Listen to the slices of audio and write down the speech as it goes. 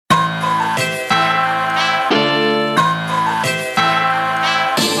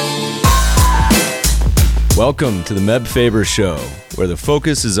Welcome to the Meb Faber Show, where the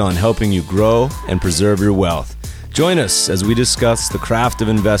focus is on helping you grow and preserve your wealth. Join us as we discuss the craft of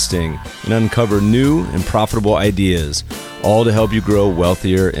investing and uncover new and profitable ideas, all to help you grow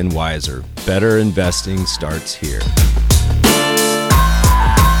wealthier and wiser. Better investing starts here.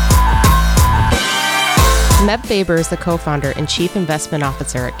 Meb Faber is the co-founder and chief investment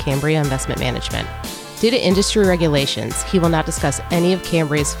officer at Cambria Investment Management. Due to industry regulations, he will not discuss any of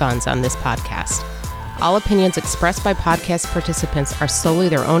Cambria's funds on this podcast. All opinions expressed by podcast participants are solely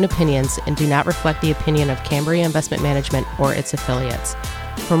their own opinions and do not reflect the opinion of Cambria Investment Management or its affiliates.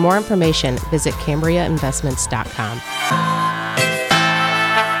 For more information, visit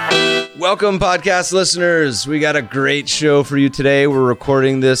CambriaInvestments.com. Welcome, podcast listeners. We got a great show for you today. We're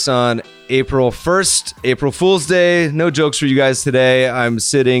recording this on April 1st, April Fool's Day. No jokes for you guys today. I'm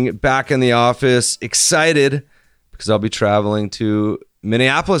sitting back in the office, excited because I'll be traveling to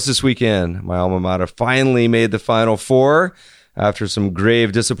Minneapolis this weekend. My alma mater finally made the Final Four after some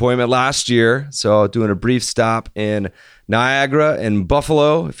grave disappointment last year. So doing a brief stop in Niagara and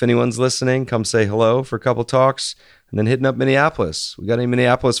Buffalo. If anyone's listening, come say hello for a couple talks, and then hitting up Minneapolis. We got any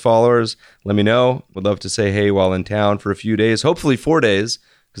Minneapolis followers? Let me know. Would love to say hey while in town for a few days, hopefully 4 days,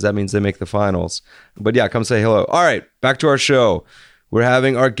 because that means they make the finals. But yeah, come say hello. All right, back to our show. We're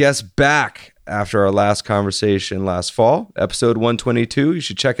having our guest back after our last conversation last fall, episode 122. You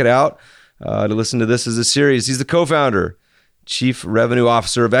should check it out to listen to this as a series. He's the co-founder, chief revenue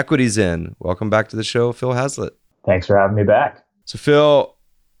officer of Equities In. Welcome back to the show, Phil Haslett. Thanks for having me back. So Phil,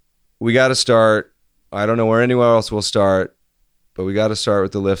 we got to start. I don't know where anywhere else we'll start, but we got to start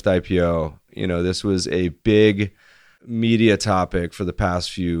with the Lyft IPO. You know, this was a big media topic for the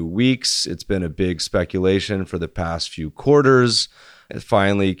past few weeks. It's been a big speculation for the past few quarters. It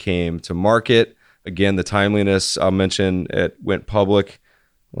finally came to market. Again, the timeliness, I'll mention, it went public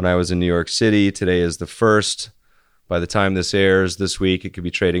when I was in New York City. Today is the 1st. By the time this airs this week, it could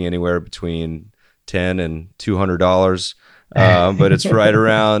be trading anywhere between $10 and $200. But it's right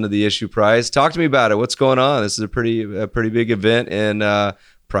around the issue price. Talk to me about it. What's going on? This is a pretty big event in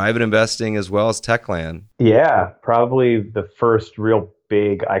private investing as well as tech land. Yeah, probably the first real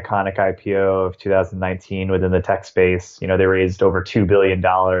big iconic IPO of 2019 within the tech space. You know, they raised over $2 billion,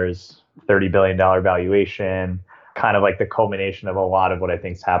 $30 billion valuation, kind of like the culmination of a lot of what I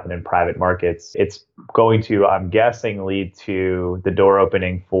think's happened in private markets. It's going to, I'm guessing, lead to the door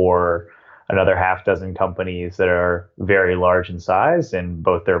opening for another half dozen companies that are very large in size in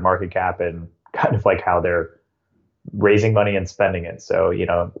both their market cap and kind of like how they're raising money and spending it. So, you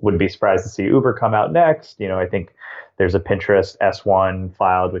know, wouldn't be surprised to see Uber come out next. You know, I think there's a Pinterest S1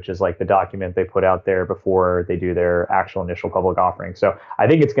 filed, which is like the document they put out there before they do their actual initial public offering. So I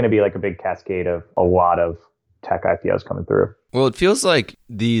think it's going to be like a big cascade of a lot of tech IPOs coming through. Well, it feels like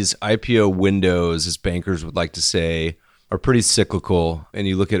these IPO windows, as bankers would like to say, are pretty cyclical. And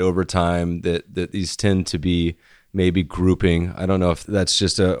you look at over time that these tend to be maybe grouping. I don't know if that's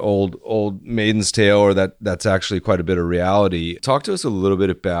just an old maiden's tale or that's actually quite a bit of reality. Talk to us a little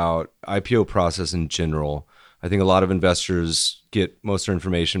bit about IPO process in general. I think a lot of investors get most of their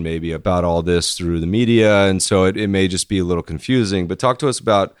information maybe about all this through the media, and so it may just be a little confusing. But talk to us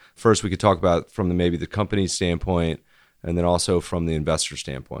about, first we could talk about from maybe the company standpoint, and then also from the investor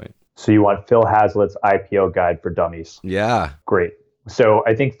standpoint. So you want Phil Haslett's IPO guide for dummies? Yeah. Great. So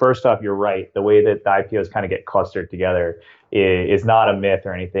I think first off, you're right. The way that the IPOs kind of get clustered together is not a myth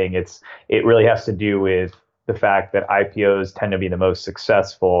or anything. It really has to do with the fact that IPOs tend to be the most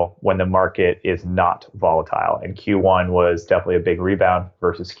successful when the market is not volatile. And Q1 was definitely a big rebound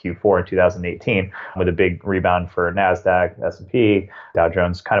versus Q4 in 2018, with a big rebound for NASDAQ, S&P, Dow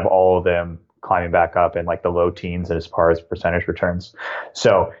Jones, kind of all of them climbing back up in like the low teens as far as percentage returns.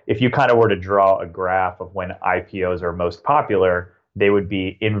 So if you kind of were to draw a graph of when IPOs are most popular, they would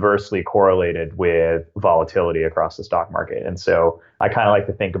be inversely correlated with volatility across the stock market. And so I kind of like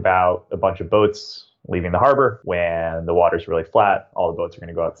to think about a bunch of boats leaving the harbor. When the water's really flat, all the boats are going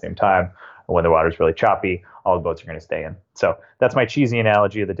to go out at the same time. And when the water's really choppy, all the boats are going to stay in. So that's my cheesy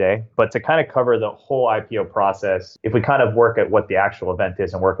analogy of the day. But to kind of cover the whole IPO process, if we kind of work at what the actual event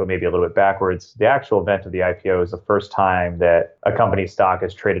is and work maybe a little bit backwards, the actual event of the IPO is the first time that a company's stock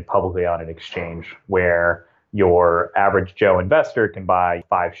is traded publicly on an exchange, where your average Joe investor can buy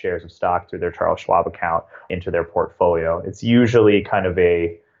 5 shares of stock through their Charles Schwab account into their portfolio. It's usually kind of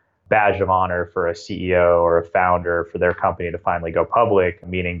a badge of honor for a CEO or a founder for their company to finally go public,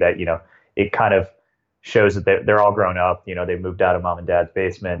 meaning that, you know, it kind of shows that they're all grown up. You know, they've moved out of mom and dad's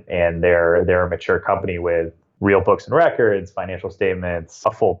basement and they're a mature company with real books and records, financial statements,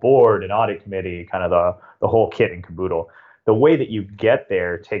 a full board, an audit committee, kind of the whole kit and caboodle. the way that you get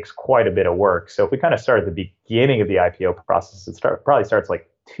there takes quite a bit of work. So if we kind of start at the beginning of the IPO process, probably starts like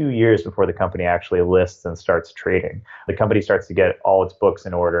 2 years before the company actually lists and starts trading. The company starts to get all its books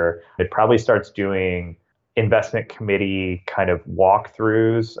in order. It probably starts doing investment committee kind of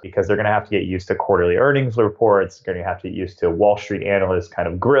walkthroughs because they're going to have to get used to quarterly earnings reports. They're going to have to get used to Wall Street analysts kind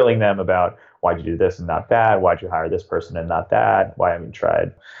of grilling them about why'd you do this and not that? Why'd you hire this person and not that? Why haven't you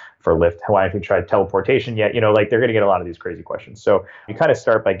tried for Lyft? Why haven't you tried teleportation yet? Like they're going to get a lot of these crazy questions. So you kind of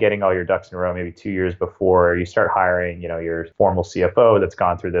start by getting all your ducks in a row, maybe 2 years before you start hiring, your formal CFO that's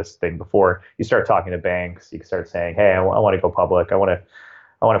gone through this thing before. You start talking to banks. You can start saying, hey, I want to go public. I want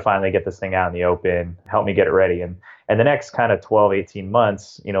to finally get this thing out in the open. Help me get it ready. And the next kind of 12, 18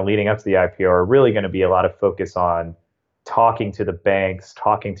 months, leading up to the IPO are really going to be a lot of focus on talking to the banks,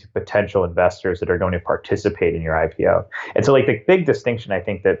 talking to potential investors that are going to participate in your IPO. And so like the big distinction I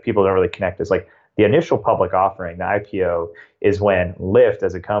think that people don't really connect is like the initial public offering, the IPO, is when Lyft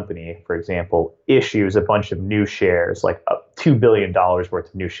as a company, for example, issues a bunch of new shares, like $2 billion worth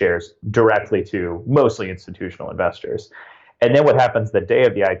of new shares directly to mostly institutional investors. And then what happens the day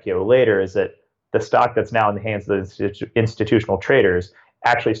of the IPO later is that the stock that's now in the hands of the institutional traders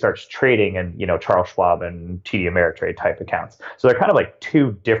actually starts trading in, Charles Schwab and TD Ameritrade type accounts. So they're kind of like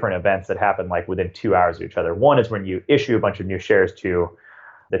two different events that happen like within 2 hours of each other. One is when you issue a bunch of new shares to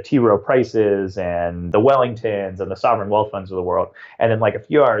the T. Rowe Prices and the Wellingtons and the sovereign wealth funds of the world. And then like a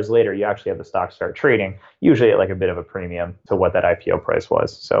few hours later, you actually have the stock start trading, usually at like a bit of a premium to what that IPO price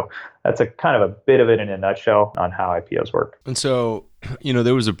was. So that's a kind of a bit of it in a nutshell on how IPOs work. And so,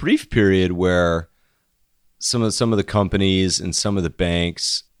 there was a brief period where some of the companies and some of the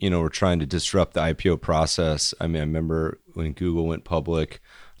banks, were trying to disrupt the IPO process. I mean, I remember when Google went public,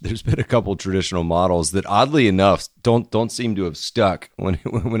 there's been a couple traditional models that oddly enough don't seem to have stuck when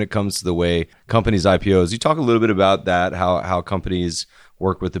it comes to the way companies IPOs. You talk a little bit about that, how companies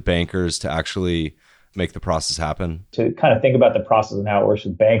work with the bankers to actually make the process happen? To kind of think about the process and how it works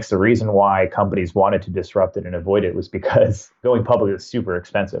with banks, the reason why companies wanted to disrupt it and avoid it was because going public is super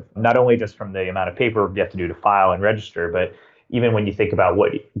expensive. Not only just from the amount of paper you have to do to file and register, but even when you think about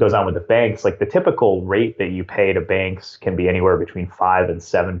what goes on with the banks, like the typical rate that you pay to banks can be anywhere between 5 and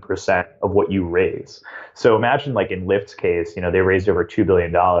 7% of what you raise. So imagine like in Lyft's case, they raised over $2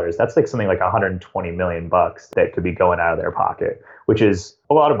 billion. That's like something like 120 million bucks that could be going out of their pocket, which is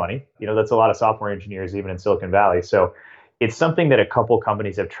a lot of money. That's a lot of software engineers, even in Silicon Valley. So it's something that a couple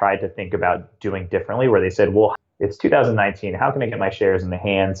companies have tried to think about doing differently, where they said, well, it's 2019. How can I get my shares in the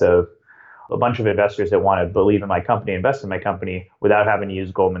hands of a bunch of investors that want to believe in my company, invest in my company without having to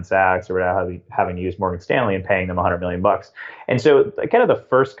use Goldman Sachs or without having to use Morgan Stanley and paying them 100 million bucks. And so kind of the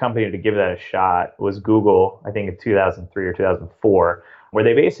first company to give that a shot was Google, I think in 2003 or 2004, where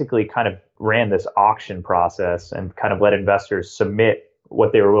they basically kind of ran this auction process and kind of let investors submit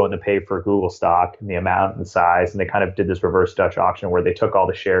what they were willing to pay for Google stock and the amount and the size. And they kind of did this reverse Dutch auction where they took all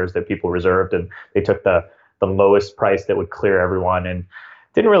the shares that people reserved and they took the lowest price that would clear everyone, and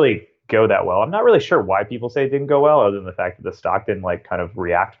didn't really go that well. I'm not really sure why people say it didn't go well, other than the fact that the stock didn't like kind of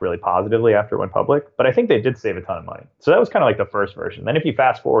react really positively after it went public. But I think they did save a ton of money. So that was kind of like the first version. Then if you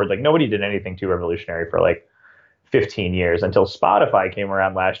fast forward, like nobody did anything too revolutionary for like 15 years until Spotify came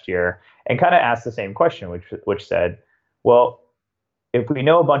around last year and kind of asked the same question, which said, well, if we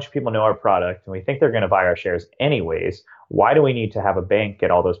know a bunch of people know our product and we think they're going to buy our shares anyways, why do we need to have a bank get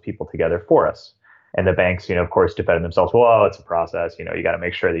all those people together for us? And the banks, of course, defended themselves. Well, it's a process. You got to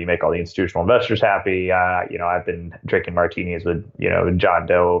make sure that you make all the institutional investors happy. I've been drinking martinis with, John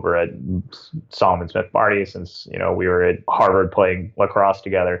Doe over at Solomon Smith Barney since, we were at Harvard playing lacrosse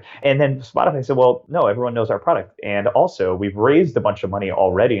together. And then Spotify said, well, no, everyone knows our product. And also, we've raised a bunch of money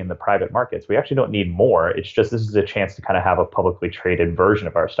already in the private markets. We actually don't need more. It's just this is a chance to kind of have a publicly traded version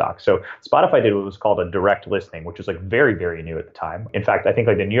of our stock. So Spotify did what was called a direct listing, which was like very, very new at the time. In fact, I think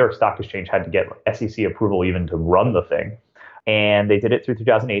like the New York Stock Exchange had to get SEC approval even to run the thing. And they did it through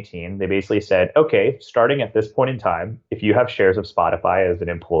 2018. They basically said, okay, starting at this point in time, if you have shares of Spotify as an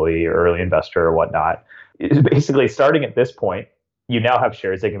employee or early investor or whatnot, basically starting at this point, you now have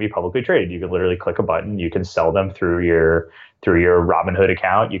shares that can be publicly traded. You can literally click a button. You can sell them through your Robinhood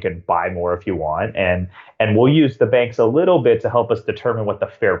account. You can buy more if you want. And we'll use the banks a little bit to help us determine what the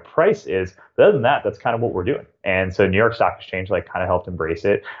fair price is. But other than that, that's kind of what we're doing. And so New York Stock Exchange kind of helped embrace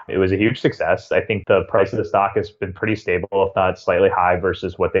it. It was a huge success. I think the price of the stock has been pretty stable, if not slightly high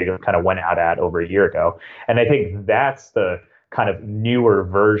versus what they kind of went out at over a year ago. And I think that's the kind of newer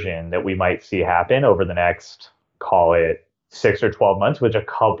version that we might see happen over the next, call it 6 or 12 months, which a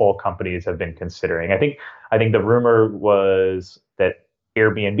couple companies have been considering. I think the rumor was that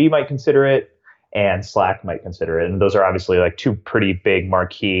Airbnb might consider it, and Slack might consider it. And those are obviously like two pretty big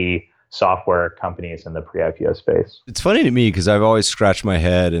marquee software companies in the pre-IPO space. It's funny to me because I've always scratched my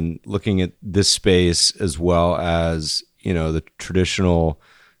head and looking at this space as well as, the traditional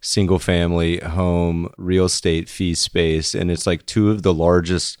single family home real estate fee space. And it's like two of the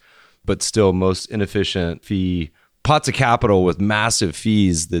largest, but still most inefficient fee pots of capital with massive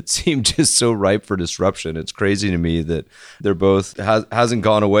fees that seem just so ripe for disruption. It's crazy to me that they're both hasn't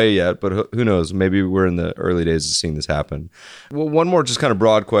gone away yet, but who knows? Maybe we're in the early days of seeing this happen. Well, one more just kind of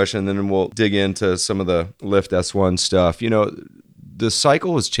broad question, and then we'll dig into some of the Lyft S1 stuff. The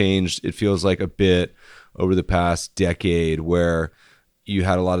cycle has changed, it feels like, a bit over the past decade, where you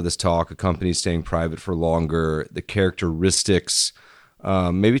had a lot of this talk of companies staying private for longer, the characteristics.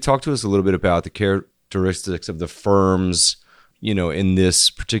 Maybe talk to us a little bit about the characteristics of the firms, in this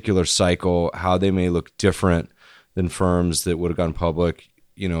particular cycle, how they may look different than firms that would have gone public,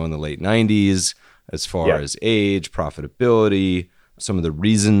 in the late 90s, as far as age, profitability, some of the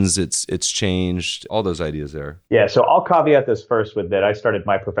reasons it's changed, all those ideas there. Yeah, so I'll caveat this first with that I started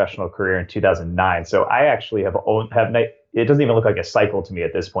my professional career in 2009. So I actually have it doesn't even look like a cycle to me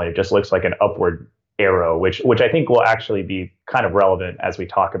at this point. It just looks like an upward arrow, which I think will actually be kind of relevant as we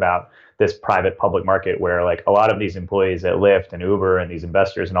talk about this private public market, where like a lot of these employees at Lyft and Uber and these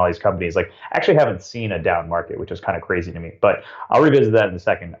investors and all these companies like actually haven't seen a down market, which is kind of crazy to me. But I'll revisit that in a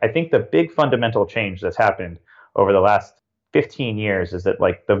second. I think the big fundamental change that's happened over the last 15 years is that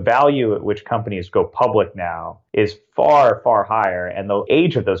like the value at which companies go public now is far, far higher. And the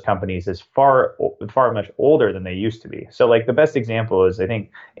age of those companies is far much older than they used to be. So like the best example is I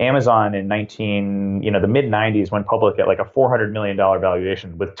think Amazon in the mid 90s went public at like a $400 million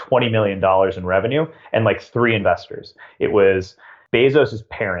valuation with $20 million in revenue and like 3 investors. It was Bezos's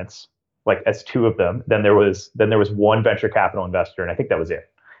parents, like as 2 of them. Then there was one venture capital investor, and I think that was it.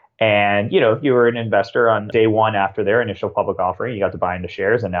 And, you were an investor on day one after their initial public offering, you got to buy into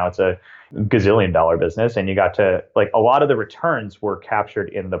shares, and now it's a gazillion-dollar business. And you got to, like, a lot of the returns were captured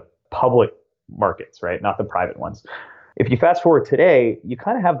in the public markets, right? Not the private ones. If you fast forward today, you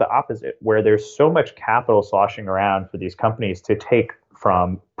kind of have the opposite, where there's so much capital sloshing around for these companies to take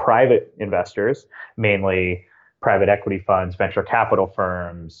from private investors, mainly private equity funds, venture capital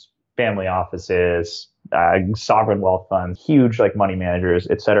firms, family offices, sovereign wealth funds, huge like money managers,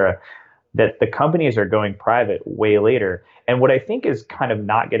 et cetera, that the companies are going private way later. And what I think is kind of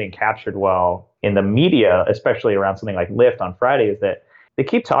not getting captured well in the media, especially around something like Lyft on Friday, is that they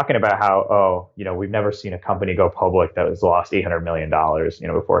keep talking about how, we've never seen a company go public that has lost $800 million,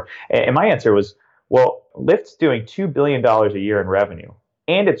 before. And my answer was, well, Lyft's doing $2 billion a year in revenue,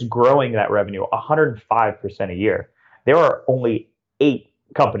 and it's growing that revenue 105% a year. There are only 8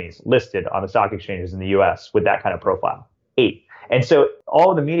 companies listed on the stock exchanges in the US with that kind of profile. 8. And so all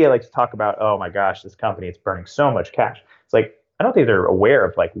of the media likes to talk about, oh my gosh, this company, it's burning so much cash. It's like, I don't think they're aware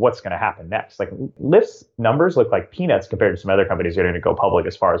of like what's going to happen next. Like Lyft's numbers look like peanuts compared to some other companies that are going to go public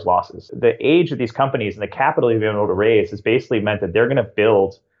as far as losses. The age of these companies and the capital they've been able to raise has basically meant that they're going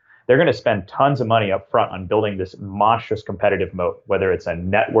to spend tons of money up front on building this monstrous competitive moat, whether it's a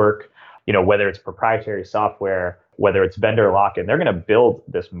network, whether it's proprietary software, whether it's vendor lock-in. They're going to build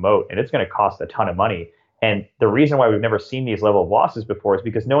this moat, and it's going to cost a ton of money. And the reason why we've never seen these level of losses before is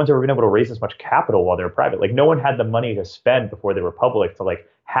because no one's ever been able to raise this much capital while they're private. Like no one had the money to spend before they were public to like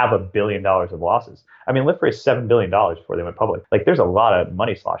have $1 billion of losses. I mean, Lyft raised $7 billion before they went public. Like there's a lot of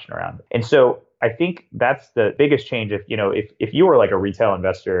money sloshing around. And so I think that's the biggest change. If you were like a retail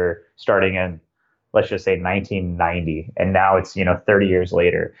investor starting in, let's just say 1990, and now it's 30 years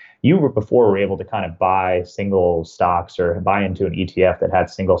later, you were able to kind of buy single stocks or buy into an ETF that had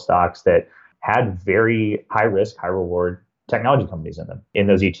single stocks that had very high risk, high reward technology companies in them, in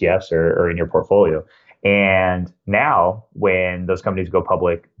those ETFs or in your portfolio. And now when those companies go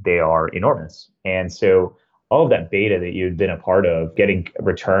public, they are enormous. And so all of that beta that you've been a part of, getting a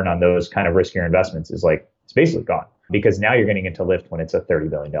return on those kind of riskier investments is like, it's basically gone, because now you're getting into Lyft when it's a $30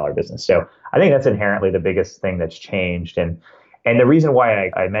 billion business. So I think that's inherently the biggest thing that's changed. And the reason why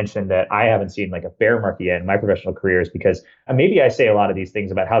I mentioned that I haven't seen like a bear market yet in my professional career is because maybe I say a lot of these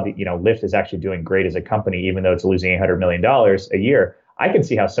things about how Lyft is actually doing great as a company, even though it's losing $800 million a year. I can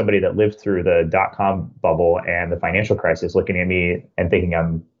see how somebody that lived through the .com bubble and the financial crisis looking at me and thinking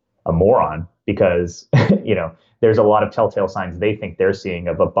I'm a moron, because there's a lot of telltale signs they think they're seeing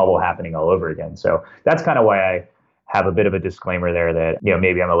of a bubble happening all over again. So that's kind of why I have a bit of a disclaimer there that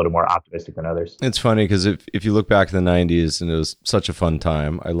maybe I'm a little more optimistic than others. It's funny because if you look back in the 90s, and it was such a fun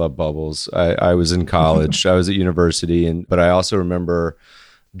time. I love bubbles. I was in college, I was at university, but I also remember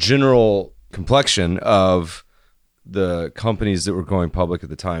general complexion of the companies that were going public at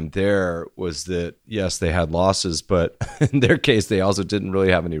the time there was that, yes, they had losses, but in their case, they also didn't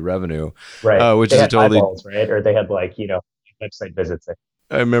really have any revenue, Right. which They is a had totally, eyeballs, right? Or they had website visits.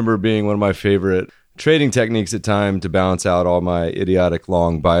 I remember being one of my favorite trading techniques at time to balance out all my idiotic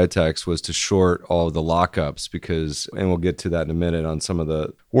long biotechs was to short all of the lockups because, and we'll get to that in a minute on some of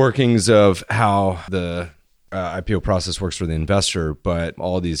the workings of how the IPO process works for the investor, but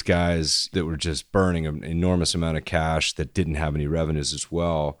all these guys that were just burning an enormous amount of cash that didn't have any revenues as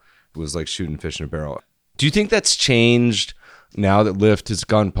well, it was like shooting fish in a barrel. Do you think that's changed now that Lyft has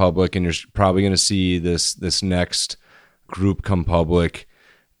gone public and you're probably going to see this next group come public?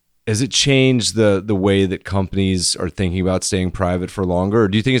 Has it changed the way that companies are thinking about staying private for longer? Or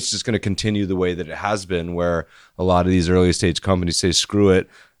do you think it's just going to continue the way that it has been, where a lot of these early stage companies say, screw it,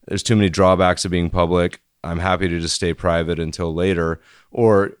 there's too many drawbacks of being public, I'm happy to just stay private until later?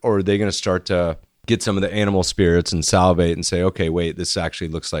 Or are they going to start to get some of the animal spirits and salivate and say, okay, wait, this actually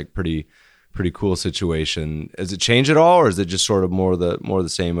looks like pretty cool situation? Has it changed at all, or is it just sort of more the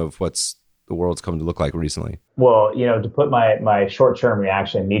same of what's the world's come to look like recently? Well, to put my short-term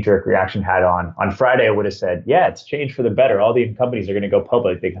reaction, knee-jerk reaction hat on Friday, I would have said, yeah, it's changed for the better. All the companies are going to go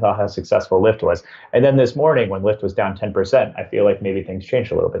public because of how successful Lyft was. And then this morning, when Lyft was down 10%, I feel like maybe things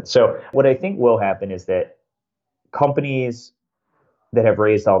changed a little bit. So what I think will happen is that companies that have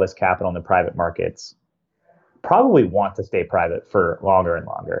raised all this capital in the private markets probably want to stay private for longer and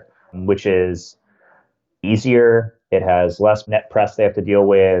longer, which is easier. It has less net press they have to deal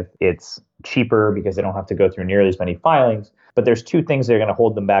with. It's cheaper because they don't have to go through nearly as many filings. But there's two things that are going to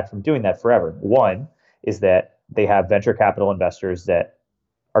hold them back from doing that forever. One is that they have venture capital investors that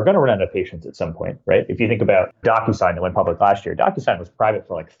are going to run out of patience at some point, right? If you think about DocuSign that went public last year, DocuSign was private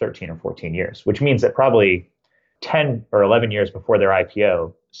for like 13 or 14 years, which means that probably 10 or 11 years before their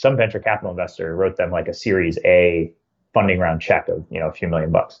IPO, some venture capital investor wrote them like a Series A funding round check of, a few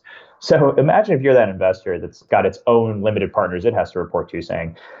 $1,000,000. So imagine if you're that investor that's got its own limited partners it has to report to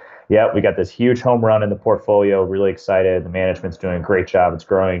saying, yeah, we got this huge home run in the portfolio, really excited. The management's doing a great job. It's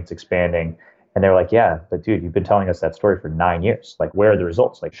growing, it's expanding. And they're like, yeah, but dude, you've been telling us that story for 9 years. Like, where are the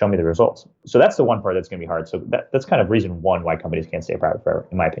results? Like, show me the results. So that's the one part that's going to be hard. So that's kind of reason one why companies can't stay private forever,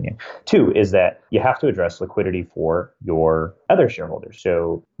 in my opinion. Two is that you have to address liquidity for your other shareholders.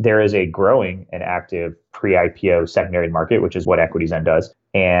 So there is a growing and active pre-IPO secondary market, which is what Equities End does.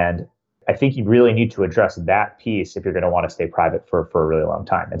 And I think you really need to address that piece if you're going to want to stay private for a really long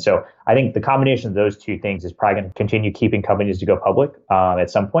time. And so I think the combination of those two things is probably going to continue keeping companies to go public at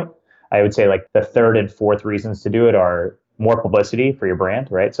some point. I would say like the third and fourth reasons to do it are more publicity for your brand,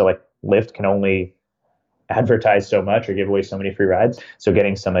 right? So like Lyft can only advertise so much or give away so many free rides. So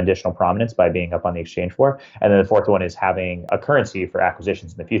getting some additional prominence by being up on the exchange floor. And then the fourth one is having a currency for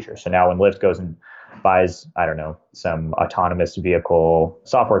acquisitions in the future. So now when Lyft goes and buys, I don't know, some autonomous vehicle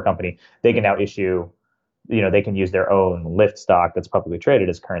software company, they can now issue, they can use their own Lyft stock that's publicly traded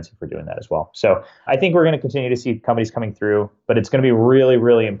as currency for doing that as well. So I think we're going to continue to see companies coming through, but it's going to be really,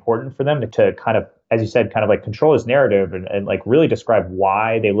 really important for them to kind of, as you said, kind of like control this narrative and like really describe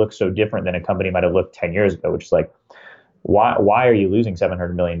why they look so different than a company might have looked 10 years ago, which is like, why are you losing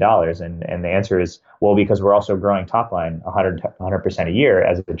 $700 million? And the answer is, well, because we're also growing top line 100% a year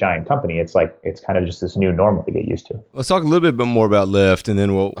as a giant company. It's like, it's kind of just this new normal to get used to. Let's talk a little bit more about Lyft, and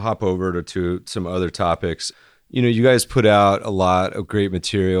then we'll hop over to some other topics. You guys put out a lot of great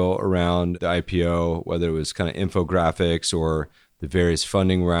material around the IPO, whether it was kind of infographics or the various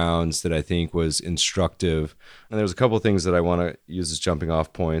funding rounds that I think was instructive. And there's a couple of things that I want to use as jumping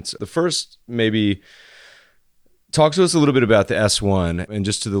off points. The first, maybe talk to us a little bit about the S1, and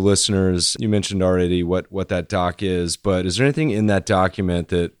just to the listeners, you mentioned already what that doc is, but is there anything in that document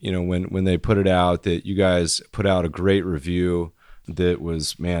that, when they put it out, that you guys put out a great review that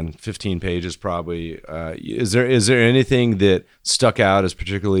was, 15 pages probably. Is there anything that stuck out as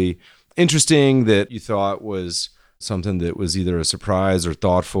particularly interesting that you thought was something that was either a surprise or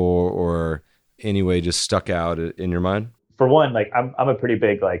thoughtful or anyway just stuck out in your mind? For one, like I'm a pretty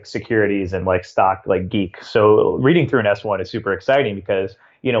big like securities and like stock like geek. So reading through an S1 is super exciting because,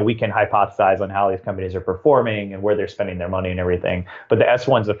 we can hypothesize on how these companies are performing and where they're spending their money and everything. But the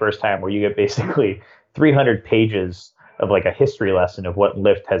S1 is the first time where you get basically 300 pages of like a history lesson of what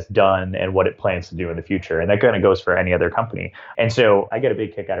Lyft has done and what it plans to do in the future. And that kind of goes for any other company. And so I get a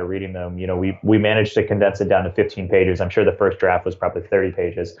big kick out of reading them. We managed to condense it down to 15 pages. I'm sure the first draft was probably 30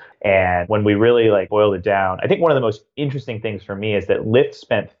 pages. And when we really like boiled it down, I think one of the most interesting things for me is that Lyft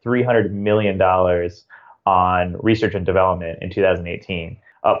spent $300 million on research and development in 2018,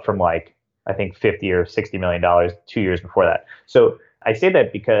 up from like, I think $50 or $60 million 2 years before that. So I say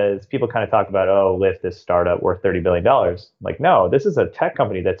that because people kind of talk about, oh, Lyft, this startup worth $30 billion. Like, no, this is a tech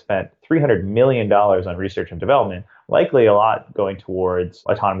company that spent $300 million on research and development, likely a lot going towards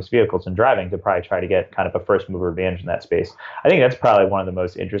autonomous vehicles and driving to probably try to get kind of a first mover advantage in that space. I think that's probably one of the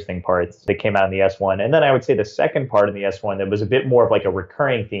most interesting parts that came out in the S1. And then I would say the second part of the S1 that was a bit more of like a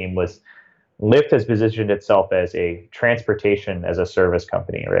recurring theme was Lyft has positioned itself as a transportation as a service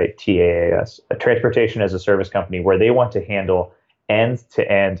company, right? TaaS, a transportation as a service company where they want to handle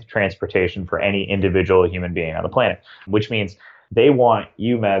end-to-end transportation for any individual human being on the planet, which means they want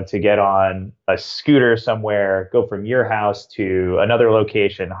you, Mev, to get on a scooter somewhere, go from your house to another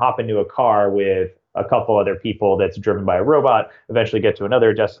location, hop into a car with a couple other people that's driven by a robot, eventually get to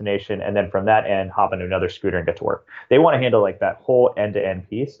another destination, and then from that end, hop into another scooter and get to work. They want to handle like that whole end-to-end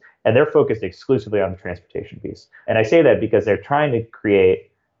piece, and they're focused exclusively on the transportation piece. And I say that because they're trying to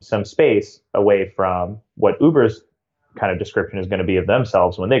create some space away from what Uber's kind of description is going to be of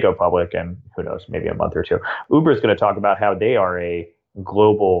themselves when they go public, and who knows, maybe a month or two. Uber is going to talk about how they are a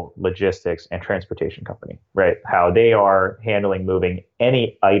global logistics and transportation company, right? How they are handling moving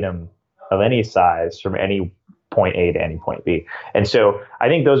any item of any size from any point A to any point B. And so I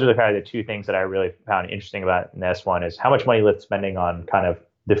think those are the kind of the two things that I really found interesting about in S1 is how much money Lyft's spending on kind of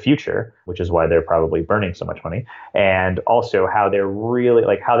the future, which is why they're probably burning so much money, and also how they're really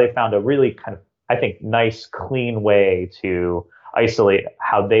like how they found a really kind of, I think, nice, clean way to isolate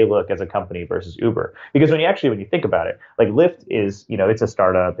how they look as a company versus Uber. Because when you think about it, like Lyft is, it's a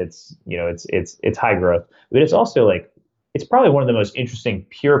startup, it's high growth, but it's also like, it's probably one of the most interesting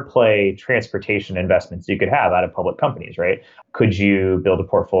pure play transportation investments you could have out of public companies, right? Could you build a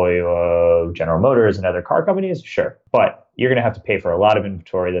portfolio of General Motors and other car companies? Sure. But you're going to have to pay for a lot of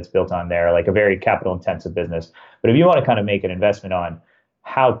inventory that's built on there, like a very capital intensive business. But if you want to kind of make an investment on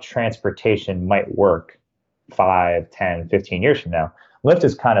how transportation might work 5, 10, 15 years from now, Lyft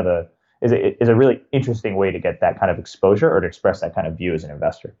is kind of is a really interesting way to get that kind of exposure or to express that kind of view as an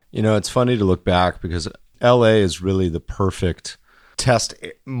investor. It's funny to look back because LA is really the perfect test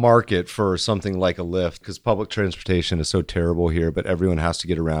market for something like a Lyft because public transportation is so terrible here, but everyone has to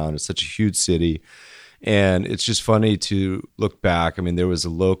get around. It's such a huge city. And it's just funny to look back. I mean, there was a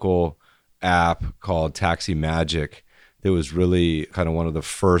local app called Taxi Magic that was really kind of one of the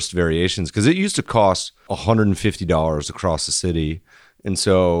first variations because it used to cost $150 across the city. And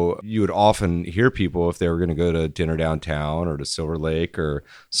so you would often hear people if they were going to go to dinner downtown or to Silver Lake or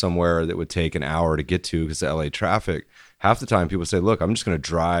somewhere that would take an hour to get to because of LA traffic. Half the time people say, look, I'm just going to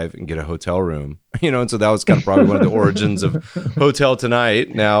drive and get a hotel room, and so that was kind of probably one of the origins of Hotel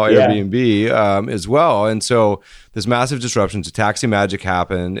Tonight, now Airbnb as well. And so this massive disruption to Taxi Magic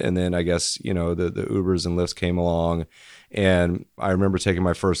happened. And then I guess, the Ubers and Lyfts came along. And I remember taking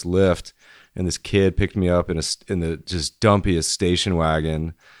my first Lyft and this kid picked me up in the just dumpiest station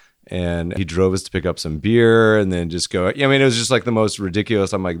wagon. And he drove us to pick up some beer and then just go. It was just like the most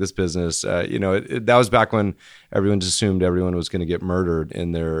ridiculous. I'm like, this business, that was back when everyone just assumed everyone was going to get murdered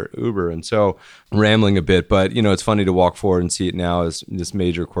in their Uber. And so rambling a bit, but, it's funny to walk forward and see it now as this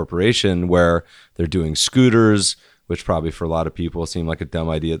major corporation where they're doing scooters, which probably for a lot of people seemed like a dumb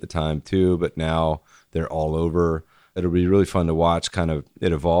idea at the time too. But now they're all over. It'll be really fun to watch kind of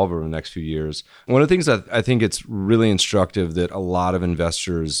it evolve over the next few years. One of the things that I think it's really instructive that a lot of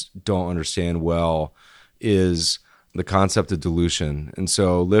investors don't understand well is the concept of dilution. And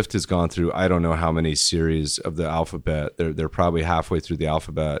so Lyft has gone through, I don't know how many series of the alphabet. They're probably halfway through the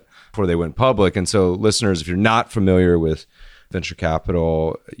alphabet before they went public. And so listeners, if you're not familiar with venture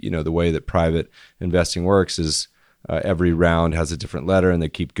capital, the way that private investing works is every round has a different letter and they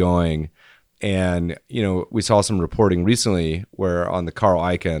keep going. And, we saw some reporting recently where on the Carl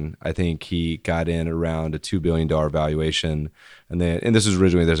Icahn, I think he got in around a $2 billion valuation. And this was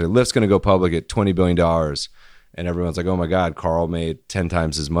originally, there's Lyft's going to go public at $20 billion. And everyone's like, oh my God, Carl made 10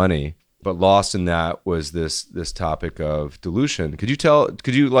 times his money. But lost in that was this topic of dilution. Could you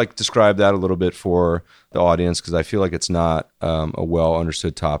describe that a little bit for the audience? Because I feel like it's not a well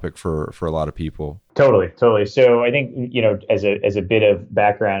understood topic for a lot of people. Totally. So I think, as a bit of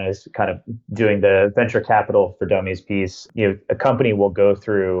background, as kind of doing the venture capital for dummies piece, a company will go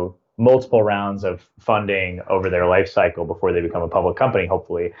through multiple rounds of funding over their life cycle before they become a public company,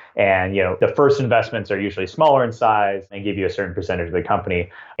 hopefully. And, the first investments are usually smaller in size and give you a certain percentage of the company.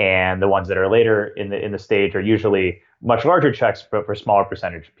 And the ones that are later in the stage are usually much larger checks, but for smaller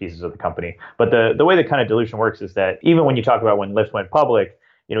percentage pieces of the company. But the way the kind of dilution works is that even when you talk about when Lyft went public,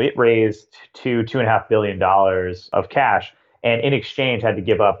 it raised $2.5 billion of cash, and in exchange had to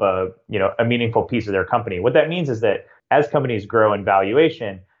give up a meaningful piece of their company. What that means is that as companies grow in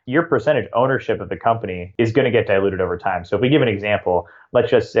valuation, your percentage ownership of the company is going to get diluted over time. So if we give an example,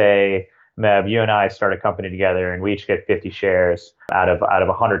 let's just say, Meb, you and I start a company together and we each get 50 shares out of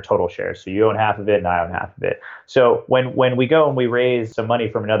 100 total shares. So you own half of it and I own half of it. So when we go and we raise some money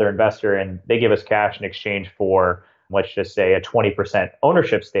from another investor and they give us cash in exchange for, let's just say, a 20%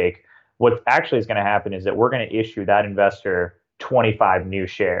 ownership stake, what actually is going to happen is that we're going to issue that investor 25 new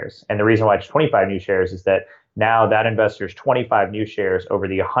shares. And the reason why it's 25 new shares is that now that investor's 25 new shares over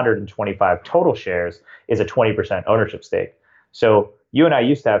the 125 total shares is a 20% ownership stake. So you and I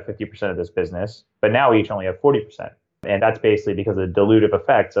used to have 50% of this business, but now we each only have 40%. And that's basically because of the dilutive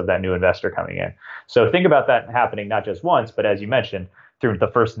effects of that new investor coming in. So think about that happening not just once, but as you mentioned, through the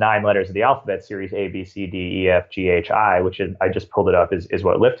first 9 letters of the alphabet, series A, B, C, D, E, F, G, H, I, which is, I just pulled it up, is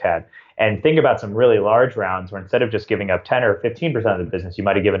what Lyft had. And think about some really large rounds where instead of just giving up 10 or 15% of the business, you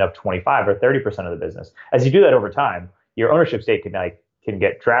might have given up 25 or 30% of the business. As you do that over time, your ownership stake can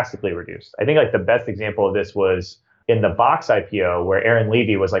get drastically reduced. I think the best example of this was in the Box IPO, where Aaron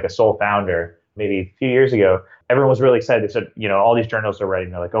Levy was a sole founder maybe a few years ago. Everyone was really excited. They said, all these journalists are writing.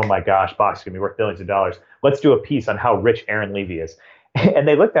 They're like, oh my gosh, Box is going to be worth billions of dollars. Let's do a piece on how rich Aaron Levy is. And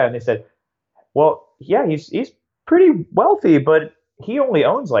they looked at it and they said, well, yeah, he's pretty wealthy, but he only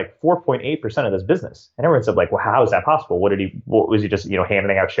owns 4.8% of this business. And everyone said, well, how is that possible? What was he just,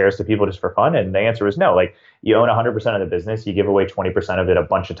 handing out shares to people just for fun? And the answer was no. You own 100% of the business, you give away 20% of it a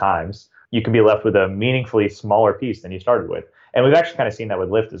bunch of times, you can be left with a meaningfully smaller piece than you started with. And we've actually kind of seen that with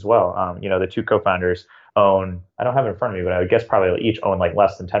Lyft as well. The two co-founders own, I don't have it in front of me, but I would guess probably each own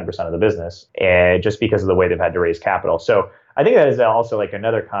less than 10% of the business, and just because of the way they've had to raise capital. So I think that is also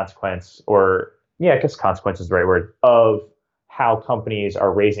another consequence, or I guess consequence is the right word, of how companies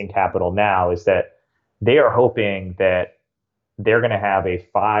are raising capital now, is that they are hoping that they're going to have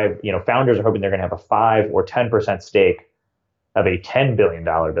founders are hoping they're going to have a 5 or 10% stake of a $10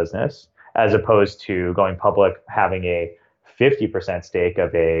 billion business, as opposed to going public having a 50% stake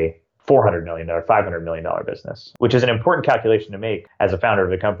of a $400 million or $500 million business, which is an important calculation to make as a founder of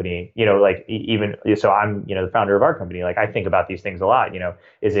the company. Even so, I'm the founder of our company. I think about these things a lot.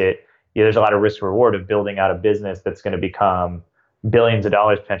 Is it there's a lot of risk reward of building out a business that's going to become billions of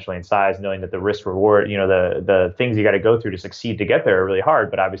dollars potentially in size, knowing that the risk reward, the things you got to go through to succeed to get there are really hard,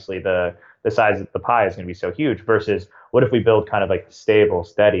 but obviously the size of the pie is going to be so huge. Versus what if we build kind of a stable,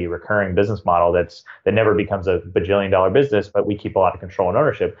 steady, recurring business model that never becomes a bajillion-dollar business, but we keep a lot of control and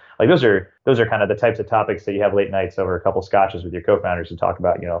ownership. Those are kind of the types of topics that you have late nights over a couple scotches with your co-founders to talk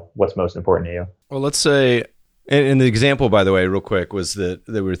about, what's most important to you. Well, let's say, and the example, by the way, real quick, was that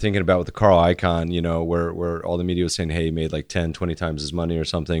we were thinking about with the Carl Icahn, where all the media was saying, hey, he made 10, 20 times his money or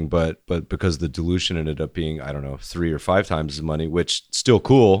something, but because the dilution ended up being, 3 or 5 times his money, which still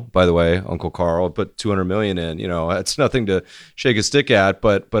cool, by the way, Uncle Carl, put $200 million in, it's nothing to shake a stick at,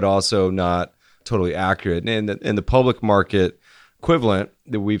 but also not totally accurate. And the public market equivalent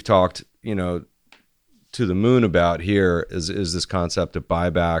that we've talked, to the moon about here is this concept of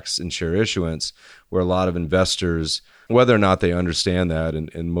buybacks and share issuance, where a lot of investors, whether or not they understand that,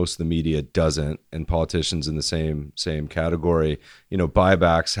 and most of the media doesn't, and politicians in the same category,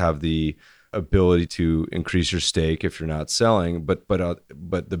 buybacks have the ability to increase your stake if you're not selling, but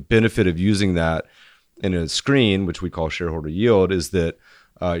the benefit of using that in a screen, which we call shareholder yield, is that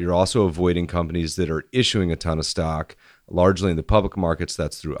you're also avoiding companies that are issuing a ton of stock, largely in the public markets.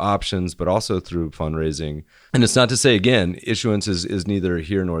 That's through options, but also through fundraising. And it's not to say, again, issuance is neither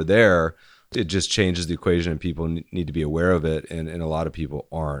here nor there. It just changes the equation, and people need to be aware of it, and a lot of people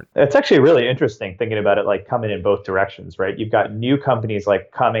aren't. It's actually really interesting thinking about it coming in both directions, right? You've got new companies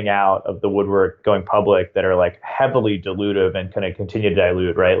coming out of the woodwork, going public, that are heavily dilutive and going to continue to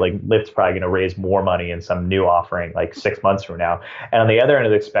dilute, right? Lyft's probably going to raise more money in some new offering 6 months from now. And on the other end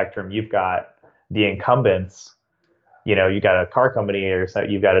of the spectrum, you've got the incumbents. You got a car company, or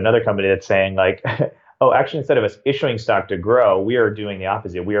you've got another company that's saying oh, actually, instead of us issuing stock to grow, we are doing the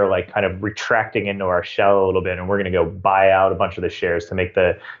opposite. We are kind of retracting into our shell a little bit, and we're going to go buy out a bunch of the shares to make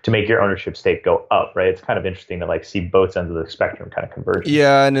your ownership stake go up, right? It's kind of interesting to see both ends of the spectrum kind of converge.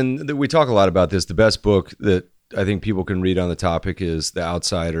 Yeah, and we talk a lot about this. The best book that I think people can read on the topic is The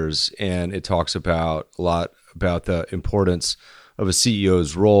Outsiders, and it talks a lot about the importance of a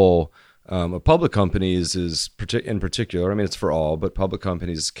CEO's role. Of public companies is in particular, it's for all, but public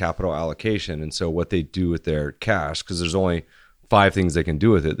companies, capital allocation. And so what they do with their cash, because there's only 5 things they can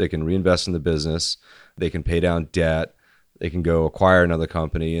do with it. They can reinvest in the business, they can pay down debt, they can go acquire another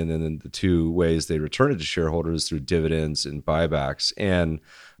company, and then the 2 ways they return it to shareholders through dividends and buybacks. And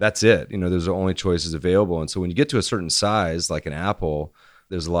that's it. Those are only choices available. And so when you get to a certain size, like an Apple,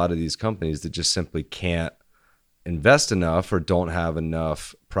 there's a lot of these companies that just simply can't invest enough or don't have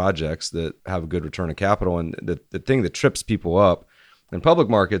enough projects that have a good return of capital. And the thing that trips people up in public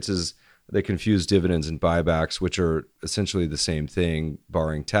markets is they confuse dividends and buybacks, which are essentially the same thing,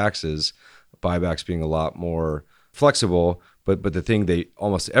 barring taxes, buybacks being a lot more flexible. But the thing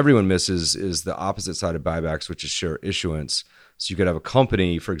almost everyone misses is the opposite side of buybacks, which is share issuance. So you could have a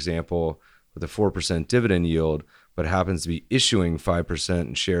company, for example, with a 4% dividend yield, but happens to be issuing 5%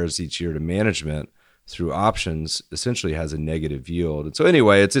 in shares each year to management through options, essentially has a negative yield. And so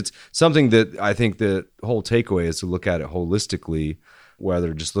anyway, it's something that I think the whole takeaway is to look at it holistically.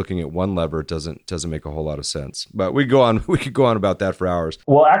 Whether just looking at one lever doesn't make a whole lot of sense. But we could go on about that for hours.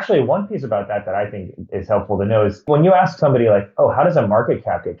 Well, actually, one piece about that I think is helpful to know is when you ask somebody like, oh, how does a market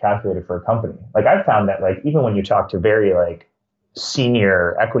cap get calculated for a company? Like I've found that like even when you talk to very like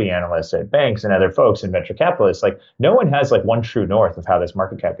senior equity analysts at banks and other folks and venture capitalists, like no one has like one true north of how this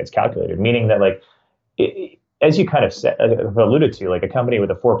market cap gets calculated, meaning that like as you kind of alluded to, like a company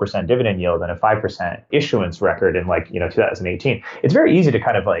with a 4% dividend yield and a 5% issuance record in 2018, it's very easy to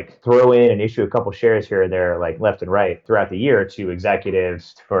kind of like throw in and issue a couple shares here or there, like left and right throughout the year to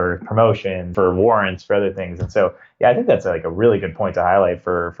executives for promotion, for warrants, for other things. And so, yeah, I think that's like a really good point to highlight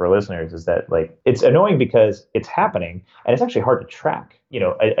for listeners is that like it's annoying because it's happening and it's actually hard to track.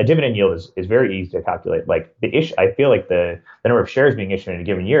 A dividend yield is very easy to calculate. Like I feel like the number of shares being issued in a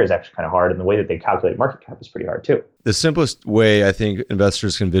given year is actually kind of hard, and the way that they calculate market cap is pretty hard too. The simplest way I think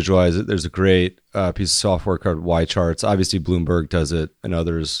investors can visualize it, there's a great piece of software called Y charts. Obviously, Bloomberg does it and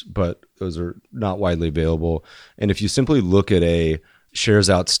others, but those are not widely available. And if you simply look at a shares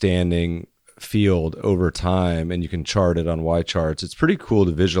outstanding field over time and you can chart it on Y charts, it's pretty cool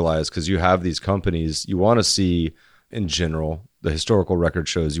to visualize because you have these companies you want to see in general. The historical record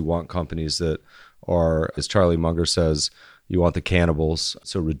shows you want companies that are, as Charlie Munger says, you want the cannibals,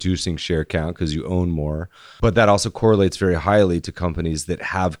 so reducing share count because you own more. But that also correlates very highly to companies that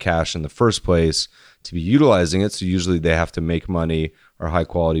have cash in the first place to be utilizing it. So usually they have to make money, or high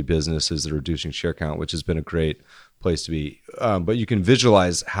quality businesses that are reducing share count, which has been a great place to be. But you can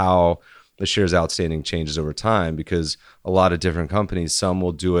visualize how the shares outstanding changes over time because a lot of different companies, some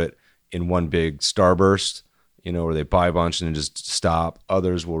will do it in one big starburst, where they buy a bunch and then just stop.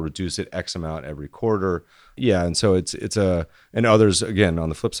 Others will reduce it X amount every quarter. Yeah. And so and others, again, on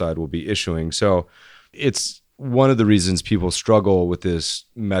the flip side, will be issuing. So it's one of the reasons people struggle with this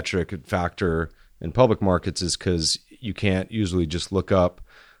metric and factor in public markets is because you can't usually just look up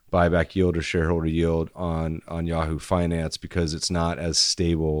buyback yield or shareholder yield on Yahoo Finance because it's not as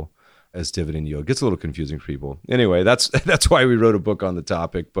stable as dividend yield. It gets a little confusing for people. Anyway, that's why we wrote a book on the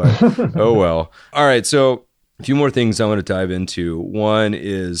topic, but oh well. All right. So a few more things I want to dive into. One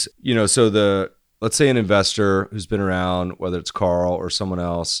is, let's say an investor who's been around, whether it's Carl or someone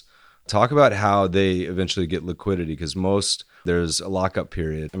else, talk about how they eventually get liquidity because there's a lockup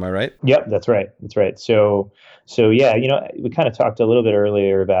period. Am I right? Yep, that's right. So yeah, we kind of talked a little bit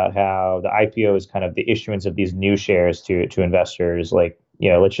earlier about how the IPO is kind of the issuance of these new shares to investors. Like,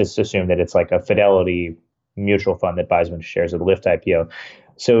 let's just assume that it's like a Fidelity mutual fund that buys a bunch of shares of the Lyft IPO.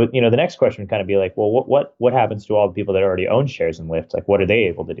 So, the next question would kind of be like, well, what happens to all the people that already own shares in Lyft? Like, what are they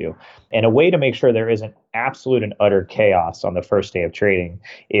able to do? And a way to make sure there isn't absolute and utter chaos on the first day of trading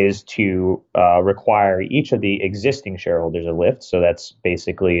is to require each of the existing shareholders of Lyft. So that's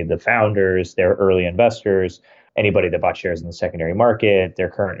basically the founders, their early investors, anybody that bought shares in the secondary market, their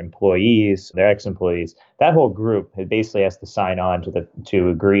current employees, their ex-employees. That whole group basically has to sign on to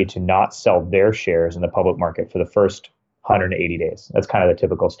agree to not sell their shares in the public market for the first 180 days. That's kind of the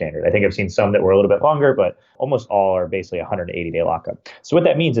typical standard. I think I've seen some that were a little bit longer, but almost all are basically 180-day lockup. So what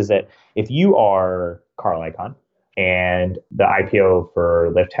that means is that if you are Carl Icahn and the IPO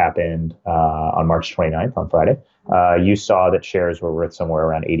for Lyft happened on March 29th, on Friday, you saw that shares were worth somewhere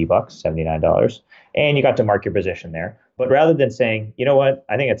around $80, $79, and you got to mark your position there. But rather than saying, you know what,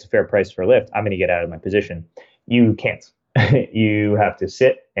 I think it's a fair price for Lyft, I'm going to get out of my position, you can't. You have to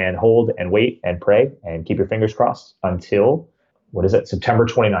sit and hold and wait and pray and keep your fingers crossed until, September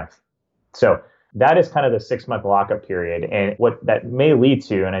 29th. So that is kind of the 6-month lockup period. And what that may lead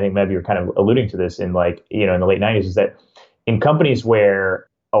to, and I think maybe you're kind of alluding to this in the late 90s, is that in companies where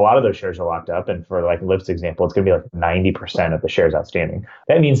a lot of those shares are locked up, and for like Lyft's example, it's going to be like 90% of the shares outstanding.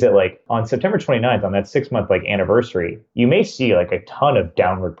 That means that like on September 29th, on that 6-month like anniversary, you may see like a ton of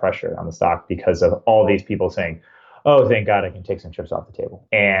downward pressure on the stock because of all these people saying, oh, thank God I can take some chips off the table.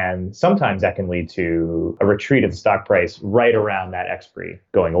 And sometimes that can lead to a retreat of the stock price right around that expiry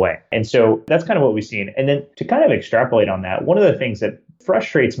going away. And so that's kind of what we've seen. And then to kind of extrapolate on that, one of the things that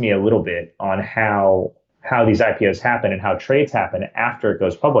frustrates me a little bit on how these IPOs happen and how trades happen after it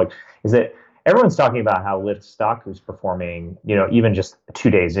goes public is that everyone's talking about how Lyft stock is performing, even just 2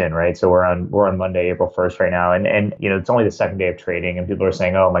 days in, right? So we're on Monday, April 1st right now. And it's only the second day of trading and people are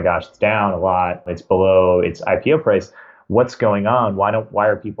saying, oh my gosh, it's down a lot. It's below its IPO price. What's going on? Why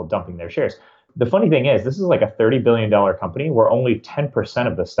are people dumping their shares? The funny thing is, this is like a $30 billion company where only 10%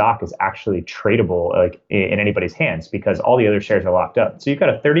 of the stock is actually tradable, like in anybody's hands, because all the other shares are locked up. So you've got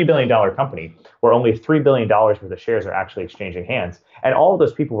a $30 billion company where only $3 billion worth of shares are actually exchanging hands. And all of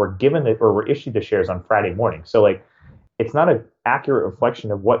those people were were issued the shares on Friday morning. So like, it's not an accurate reflection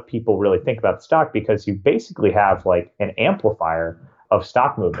of what people really think about the stock, because you basically have like an amplifier of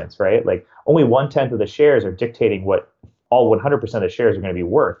stock movements, right? Like only 1/10 of the shares are dictating what all 100% of the shares are going to be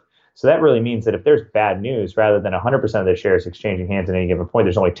worth. So that really means that if there's bad news, rather than 100% of the shares exchanging hands at any given point,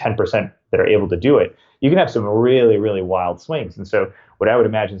 there's only 10% that are able to do it. You can have some really, really wild swings. And so what I would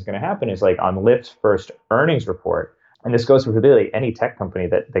imagine is going to happen is like on Lyft's first earnings report, and this goes for really any tech company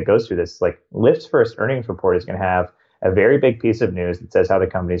that goes through this, like Lyft's first earnings report is going to have a very big piece of news that says how the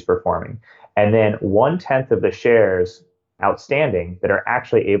company is performing. And then 1/10 of the shares outstanding that are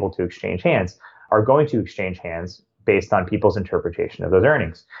actually able to exchange hands are going to exchange hands based on people's interpretation of those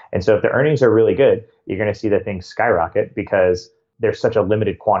earnings. And so if the earnings are really good, you're going to see that things skyrocket because there's such a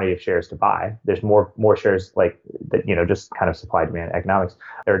limited quantity of shares to buy. There's more shares like that, just kind of supply demand economics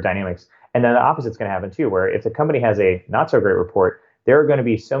or dynamics. And then the opposite's going to happen too, where if the company has a not so great report, there are going to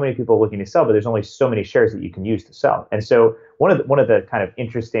be so many people looking to sell, but there's only so many shares that you can use to sell. And so one of the kind of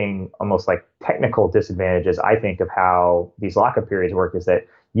interesting, almost like technical disadvantages, I think, of how these lockup periods work is that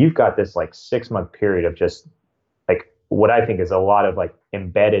you've got this like 6-month period of just like what I think is a lot of like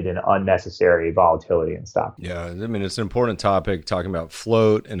embedded and unnecessary volatility in stock. Yeah, I mean, it's an important topic, talking about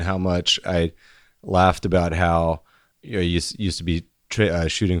float and how much I laughed about how you used to be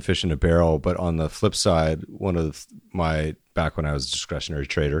shooting fish in a barrel. But on the flip side, back when I was a discretionary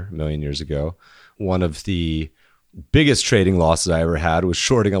trader a million years ago, one of the biggest trading losses I ever had was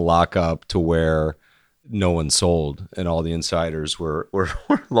shorting a lockup to where no one sold and all the insiders were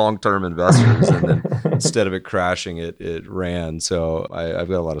long-term investors. And then instead of it crashing, it ran. So I've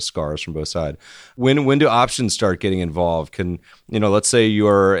got a lot of scars from both sides. When do options start getting involved? Let's say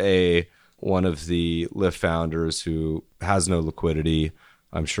you're one of the Lyft founders who has no liquidity.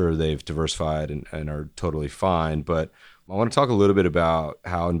 I'm sure they've diversified and are totally fine. But I want to talk a little bit about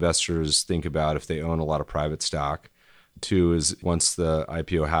how investors think about if they own a lot of private stock. Two is once the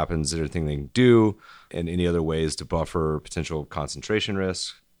IPO happens, is there anything they can do, and any other ways to buffer potential concentration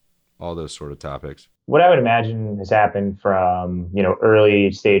risk, all those sort of topics. What I would imagine has happened from,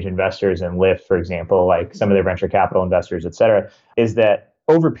 early stage investors in Lyft, for example, like some of their venture capital investors, et cetera, is that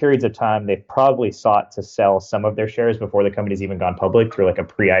over periods of time, they've probably sought to sell some of their shares before the company's even gone public through like a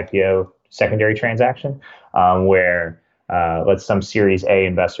pre-IPO secondary transaction, where some Series A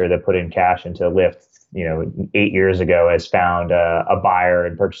investor that put in cash into Lyft 8 years ago has found a buyer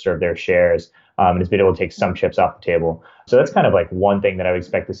and purchaser of their shares and has been able to take some chips off the table. So that's kind of like one thing that I would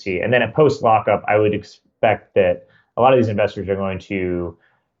expect to see. And then at post lockup, I would expect that a lot of these investors are going to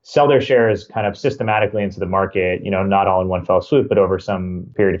sell their shares kind of systematically into the market, not all in one fell swoop, but over some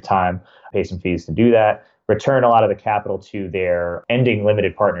period of time, pay some fees to do that, return a lot of the capital to their ending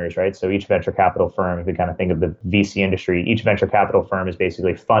limited partners, right? So each venture capital firm, if we kind of think of the VC industry, each venture capital firm is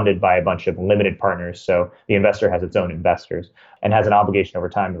basically funded by a bunch of limited partners. So the investor has its own investors and has an obligation over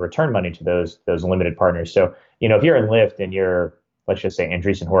time to return money to those limited partners. So, if you're in Lyft and you're, let's just say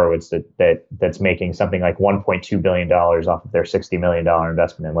Andreessen Horowitz that's making something like $1.2 billion off of their $60 million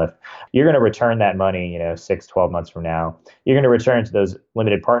investment in Lyft, you're going to return that money, 6-12 months from now. You're going to return to those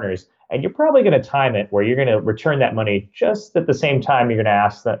limited partners. And you're probably going to time it where you're going to return that money just at the same time you're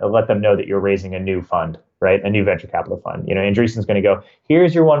going to let them know that you're raising a new fund, right? A new venture capital fund. Andreessen's going to go,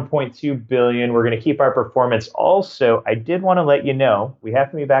 here's your $1.2 billion. We're going to keep our performance. Also, I did want to let you know, we have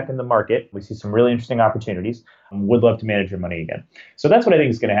to be back in the market. We see some really interesting opportunities. Would love to manage your money again. So that's what I think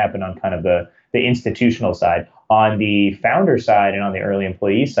is going to happen on kind of the institutional side. On the founder side and on the early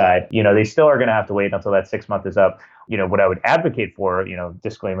employee side, they still are going to have to wait until that 6 month is up. What I would advocate for,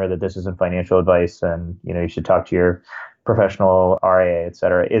 disclaimer that this isn't financial advice and, you should talk to your professional RIA, et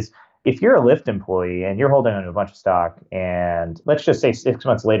cetera, is if you're a Lyft employee and you're holding on to a bunch of stock and let's just say 6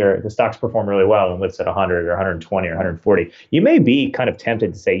 months later, the stocks perform really well and Lyft's at 100 or 120 or 140, you may be kind of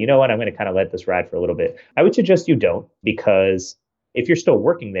tempted to say, you know what, I'm going to kind of let this ride for a little bit. I would suggest you don't, because if you're still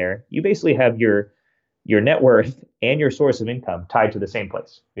working there, you basically have your net worth and your source of income tied to the same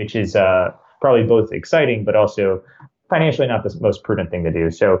place, which is probably both exciting, but also financially not the most prudent thing to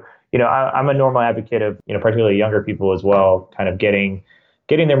do. So, I'm a normal advocate of, particularly younger people as well, kind of getting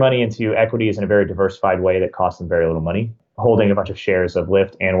their money into equities in a very diversified way that costs them very little money. holding a bunch of shares of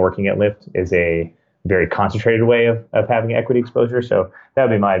Lyft and working at Lyft is a very concentrated way of having equity exposure. So that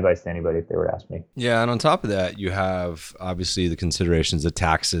would be my advice to anybody if they were to ask me. Yeah. And on top of that, you have obviously the considerations of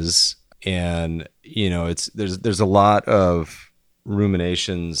taxes. And, there's a lot of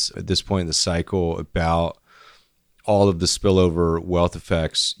ruminations at this point in the cycle about all of the spillover wealth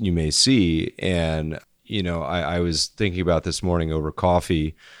effects you may see. And, I was thinking about this morning over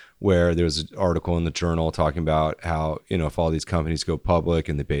coffee, where there was an article in the journal talking about how, if all these companies go public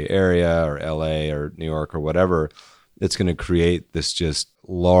in the Bay Area or LA or New York or whatever, it's going to create this just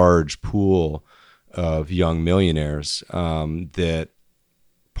large pool of young millionaires that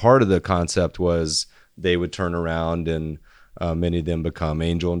part of the concept was they would turn around and many of them become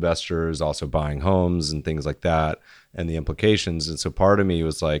angel investors, also buying homes and things like that, and the implications. And so part of me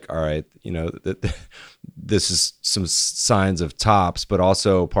was like, all right, this is some signs of tops, but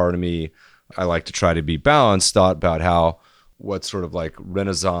also part of me, I like to try to be balanced, thought about what sort of like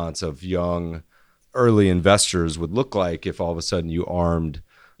renaissance of young early investors would look like if all of a sudden you armed,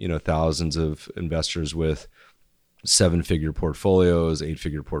 thousands of investors with 7-figure portfolios,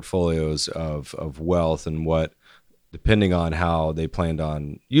 8-figure portfolios of wealth, and what, depending on how they planned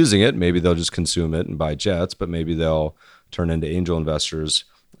on using it, maybe they'll just consume it and buy jets, but maybe they'll turn into angel investors.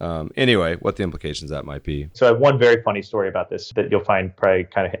 Anyway, what the implications of that might be. So I have one very funny story about this that you'll find probably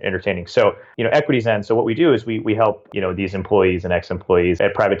kind of entertaining. So, equities end. So what we do is we help, these employees and ex-employees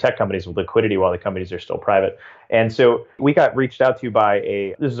at private tech companies with liquidity while the companies are still private. And so we got reached out to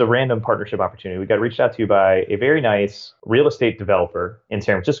by this is a random partnership opportunity. We got reached out to by a very nice real estate developer in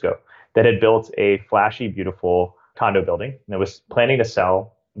San Francisco that had built a flashy, beautiful condo building that was planning to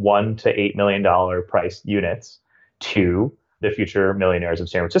sell $1 to $8 million priced units to the future millionaires of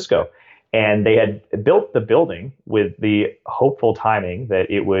San Francisco. And they had built the building with the hopeful timing that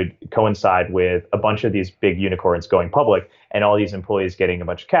it would coincide with a bunch of these big unicorns going public and all these employees getting a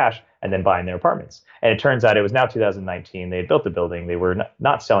bunch of cash and then buying their apartments. And it turns out it was now 2019. They had built the building. They were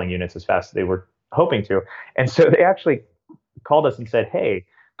not selling units as fast as they were hoping to. And so they actually called us and said, hey,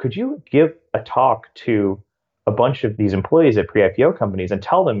 could you give a talk to a bunch of these employees at pre-IPO companies and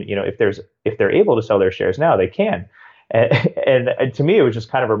tell them, if they're able to sell their shares now, they can. And to me, it was just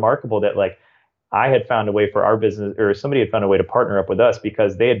kind of remarkable that like I had found a way for our business, or somebody had found a way to partner up with us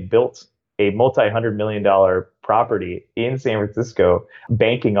because they had built a multi-$100 million property in San Francisco,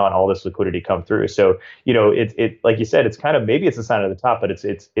 banking on all this liquidity come through. So, it like you said, it's kind of, maybe it's a sign of the top, but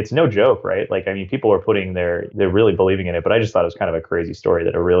it's no joke, right? Like, I mean, people are they're really believing in it, but I just thought it was kind of a crazy story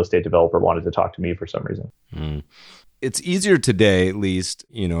that a real estate developer wanted to talk to me for some reason. It's easier today, at least,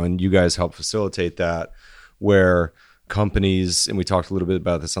 and you guys help facilitate that, where companies, and we talked a little bit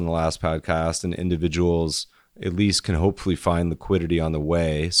about this on the last podcast, and individuals at least can hopefully find liquidity on the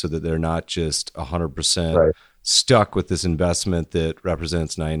way so that they're not just 100% right. stuck with this investment that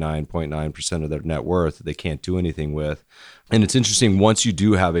represents 99.9% of their net worth that they can't do anything with. And it's interesting, once you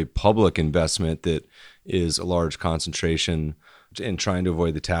do have a public investment that is a large concentration, and trying to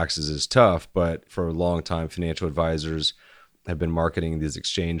avoid the taxes is tough, but for a long time, financial advisors have been marketing these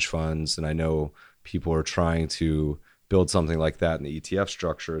exchange funds, and I know people are trying to build something like that in the ETF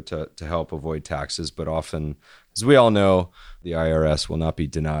structure to help avoid taxes. But often, as we all know, the IRS will not be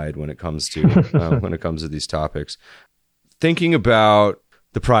denied when it comes to these topics. Thinking about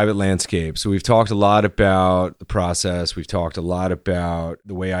the private landscape. So we've talked a lot about the process. We've talked a lot about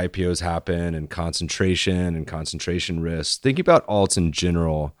the way IPOs happen and concentration risks. Thinking about alts in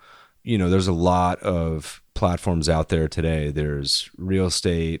general, there's a lot of platforms out there today. There's real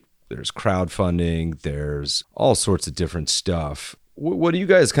estate, there's crowdfunding, there's all sorts of different stuff. What do you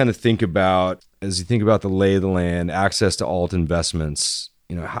guys kind of think about as you think about the lay of the land, access to alt investments?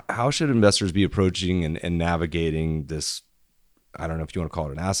 How should investors be approaching and navigating this? I don't know if you want to call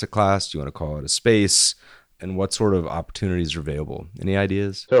it an asset class, do you want to call it a space, and what sort of opportunities are available? Any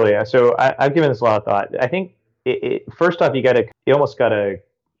ideas? Totally. Yeah. So I've given this a lot of thought. I think first off, you almost got to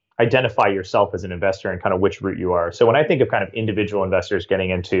identify yourself as an investor and kind of which route you are. So when I think of kind of individual investors getting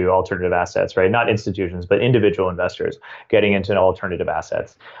into alternative assets, right? Not institutions, but individual investors getting into alternative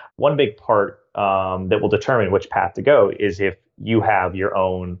assets. One big part that will determine which path to go is if you have your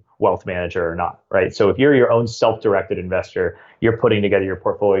own wealth manager or not, right? So if you're your own self-directed investor, you're putting together your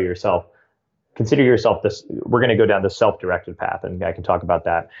portfolio yourself, consider yourself we're going to go down the self-directed path, and I can talk about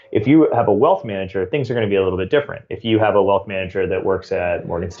that. If you have a wealth manager, things are going to be a little bit different. If you have a wealth manager that works at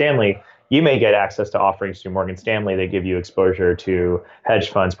Morgan Stanley, you may get access to offerings through Morgan Stanley that give you exposure to hedge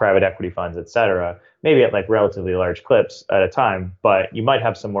funds, private equity funds, et cetera, maybe at like relatively large clips at a time, but you might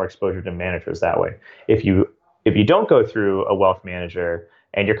have some more exposure to managers that way. If you don't go through a wealth manager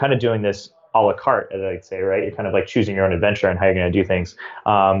and you're kind of doing this a la carte, as I'd say, right? You're kind of like choosing your own adventure and how you're going to do things.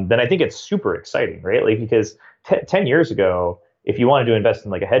 Then I think it's super exciting, right? Like because 10 years ago, if you wanted to invest in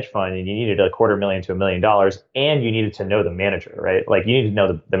like a hedge fund and you needed $250,000 to $1 million and you needed to know the manager, right? Like you needed to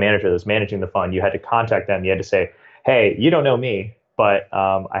know the manager that was managing the fund. You had to contact them. You had to say, hey, you don't know me, but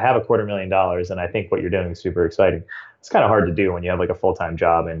I have $250,000 and I think what you're doing is super exciting. It's kind of hard to do when you have like a full-time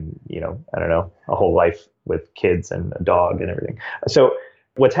job and, I don't know, a whole life with kids and a dog and everything. So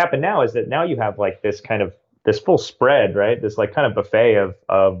what's happened now is that now you have like this full spread, right? This like kind of buffet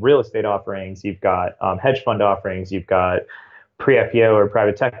of real estate offerings. You've got hedge fund offerings. You've got pre-IPO or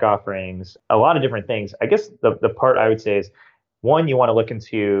private tech offerings, a lot of different things. I guess the part I would say is, one, you want to look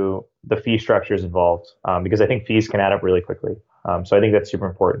into the fee structures involved because I think fees can add up really quickly. So I think that's super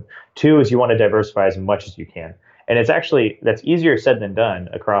important. Two is you want to diversify as much as you can. And that's easier said than done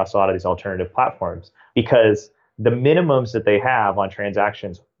across a lot of these alternative platforms because the minimums that they have on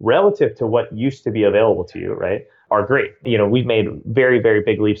transactions relative to what used to be available to you, right, are great. We've made very, very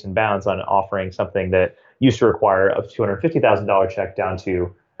big leaps and bounds on offering something that used to require a $250,000 check down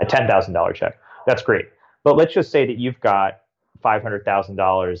to a $10,000 check. That's great. But let's just say that you've got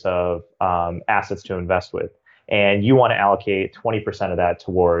 $500,000 of assets to invest with, and you want to allocate 20% of that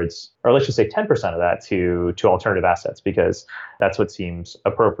towards, or let's just say 10% of that to alternative assets, because that's what seems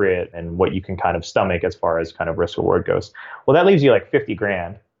appropriate and what you can kind of stomach as far as kind of risk reward goes. Well, that leaves you like 50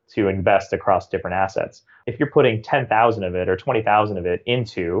 grand to invest across different assets. If you're putting 10,000 of it or 20,000 of it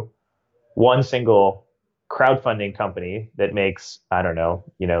into one single crowdfunding company that makes, I don't know,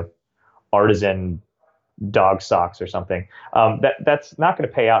 artisan dog socks or something, that's not going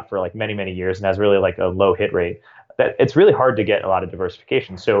to pay out for like many, many years and has really like a low hit rate. That it's really hard to get a lot of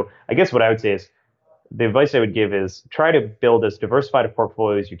diversification. So I guess what I would say is the advice I would give is try to build as diversified a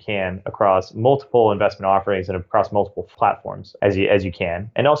portfolio as you can across multiple investment offerings and across multiple platforms as you can.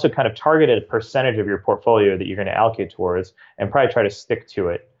 And also kind of target a percentage of your portfolio that you're going to allocate towards and probably try to stick to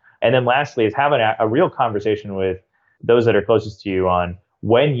it. And then lastly is having a real conversation with those that are closest to you on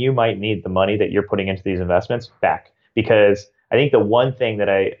when you might need the money that you're putting into these investments back. Because I think the one thing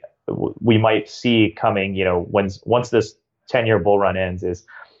that we might see coming, once this 10-year bull run ends is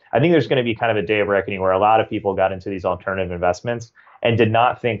I think there's going to be kind of a day of reckoning where a lot of people got into these alternative investments and did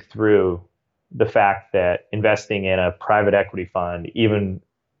not think through the fact that investing in a private equity fund, even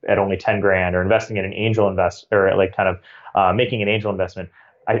at only 10 grand, or investing in an angel invest, or like kind of making an angel investment,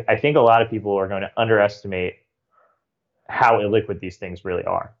 I think a lot of people are going to underestimate how illiquid these things really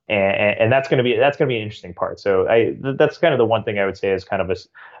are, and that's going to be an interesting part. So that's kind of the one thing I would say is kind of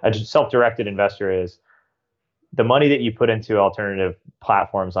a self-directed investor is the money that you put into alternative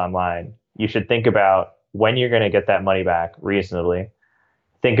platforms online. You should think about when you're going to get that money back reasonably.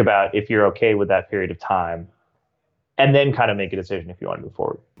 Think about if you're okay with that period of time, and then kind of make a decision if you want to move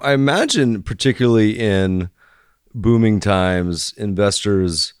forward. I imagine particularly in booming times,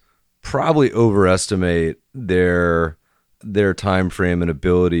 investors probably overestimate their time frame and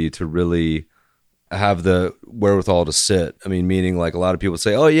ability to really have the wherewithal to sit. I mean, meaning like a lot of people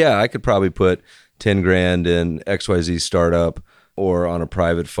say, oh yeah, I could probably put 10 grand in XYZ startup or on a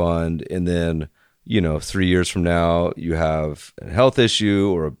private fund. And then, 3 years from now you have a health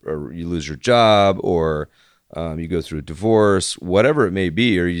issue or you lose your job or you go through a divorce, whatever it may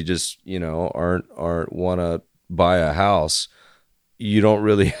be, or you just, aren't want to buy a house. You don't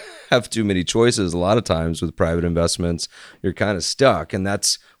really have too many choices. A lot of times with private investments, you're kind of stuck. And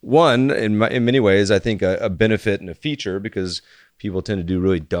that's one, in many ways, I think a benefit and a feature, because people tend to do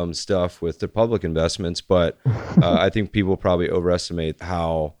really dumb stuff with their public investments. But I think people probably overestimate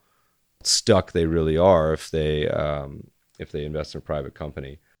how stuck they really are if they invest in a private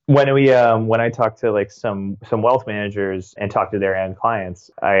company. When I talk to like some wealth managers and talk to their end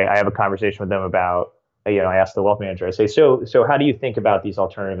clients, I have a conversation with them about, I ask the wealth manager, I say, so how do you think about these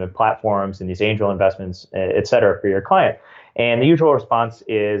alternative platforms and these angel investments, et cetera, for your client? And the usual response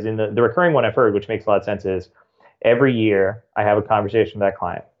is, in the recurring one I've heard, which makes a lot of sense, is every year I have a conversation with that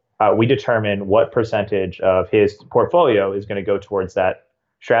client. We determine what percentage of his portfolio is going to go towards that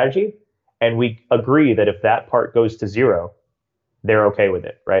strategy. And we agree that if that part goes to zero, they're okay with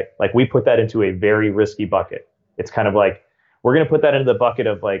it, right? Like we put that into a very risky bucket. It's kind of like, we're going to put that into the bucket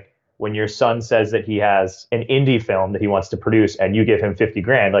of like, when your son says that he has an indie film that he wants to produce and you give him 50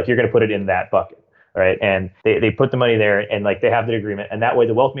 grand, like you're going to put it in that bucket, right? And they put the money there and like they have the agreement. And that way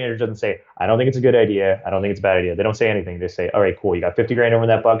the wealth manager doesn't say, I don't think it's a good idea. I don't think it's a bad idea. They don't say anything. They say, all right, cool. You got 50 grand over in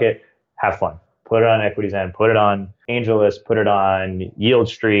that bucket. Have fun. put it on EquityZen, put it on AngelList, put it on Yield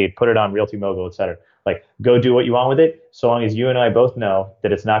Street, put it on Realty Mogul, et cetera. Like, go do what you want with it, so long as you and I both know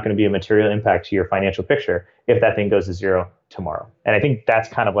that it's not going to be a material impact to your financial picture if that thing goes to zero tomorrow. And I think that's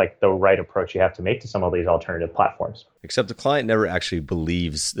kind of like the right approach you have to make to some of these alternative platforms. Except the client never actually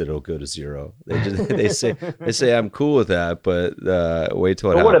believes that it'll go to zero. They say I'm cool with that, but wait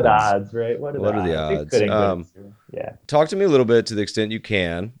till it happens. What are the odds, right? What are the odds? Yeah. Talk to me a little bit, to the extent you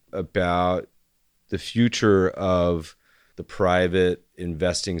can, about the future of the private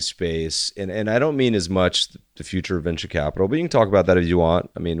investing space. And I don't mean as much the future of venture capital, but you can talk about that if you want.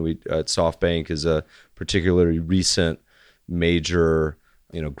 I mean, SoftBank is a particularly recent major,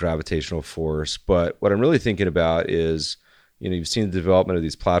 gravitational force. But what I'm really thinking about is, you've seen the development of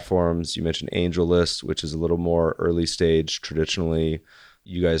these platforms. You mentioned AngelList, which is a little more early stage traditionally.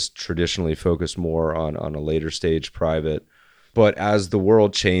 You guys traditionally focus more on a later stage private. But as the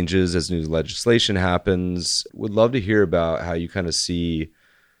world changes, as new legislation happens, would love to hear about how you kind of see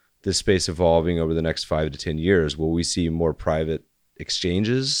this space evolving over the next 5 to 10 years. Will we see more private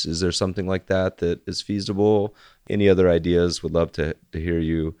exchanges? Is there something like that is feasible? Any other ideas? Would love to hear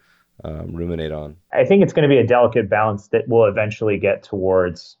you ruminate on. I think it's going to be a delicate balance that will eventually get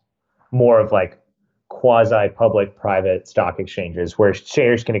towards more of like quasi-public private stock exchanges where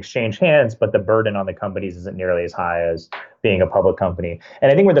shares can exchange hands, but the burden on the companies isn't nearly as high as being a public company.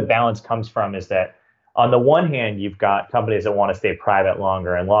 And I think where the balance comes from is that on the one hand, you've got companies that want to stay private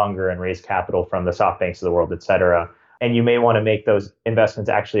longer and longer and raise capital from the SoftBanks of the world, et cetera. And you may want to make those investments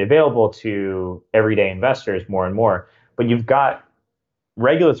actually available to everyday investors more and more. But you've got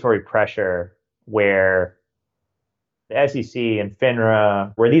regulatory pressure where the SEC and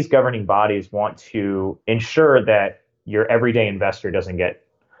FINRA, where these governing bodies want to ensure that your everyday investor doesn't get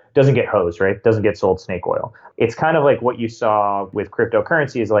hosed, right? Doesn't get sold snake oil. It's kind of like what you saw with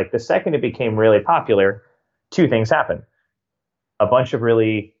cryptocurrency is like the second it became really popular, two things happened. A bunch of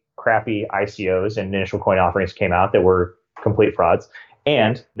really crappy ICOs and initial coin offerings came out that were complete frauds.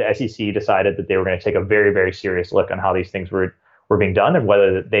 And the SEC decided that they were going to take a very, very serious look on how these things were being done and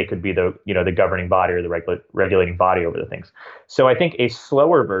whether they could be the governing body or the regulating body over the things. So I think a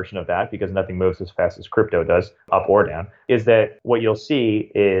slower version of that, because nothing moves as fast as crypto does, up or down, is that what you'll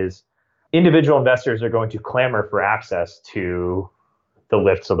see is individual investors are going to clamor for access to the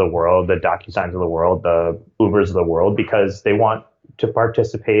Lyfts of the world, the DocuSigns of the world, the Ubers of the world, because they want to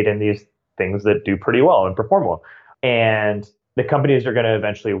participate in these things that do pretty well and perform well. And the companies are going to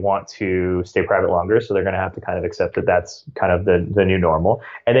eventually want to stay private longer, so they're going to have to kind of accept that that's kind of the new normal.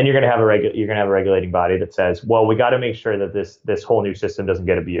 And then you're going to have a regulating body that says, well, we got to make sure that this whole new system doesn't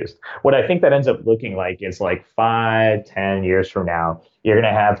get abused. What I think that ends up looking like is like 5-10 years from now, you're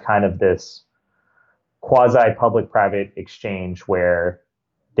going to have kind of this quasi public-private exchange where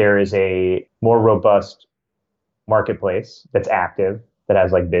there is a more robust marketplace that's active, that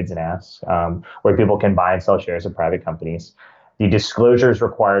has like bids and asks, where people can buy and sell shares of private companies. The disclosures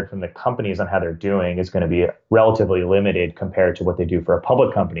required from the companies on how they're doing is going to be relatively limited compared to what they do for a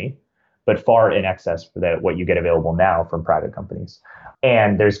public company, but far in excess for what you get available now from private companies.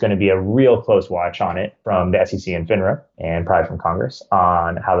 And there's going to be a real close watch on it from the SEC and FINRA and probably from Congress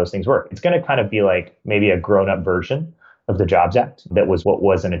on how those things work. It's going to kind of be like maybe a grown-up version of the Jobs Act that was what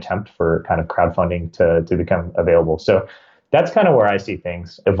was an attempt for kind of crowdfunding to become available. So that's kind of where I see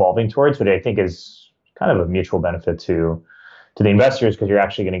things evolving towards, which I think is kind of a mutual benefit to the investors, because you're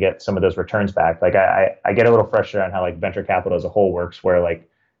actually going to get some of those returns back. Like I get a little frustrated on how like venture capital as a whole works, where like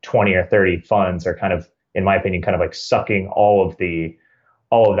 20 or 30 funds are kind of, in my opinion, kind of like sucking all of the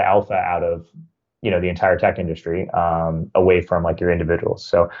alpha out of the entire tech industry away from like your individuals.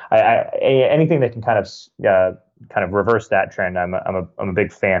 So anything that can kind of reverse that trend, I'm a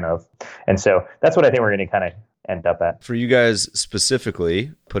big fan of. And so that's what I think we're going to kind of end up at. For you guys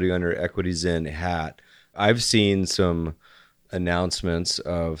specifically, putting on your EquityZen hat, I've seen some announcements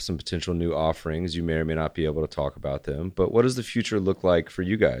of some potential new offerings. You may or may not be able to talk about them, but what does the future look like for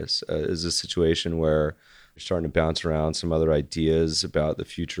you guys? Is this a situation where you're starting to bounce around some other ideas about the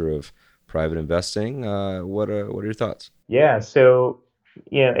future of private investing? What are your thoughts? Yeah, so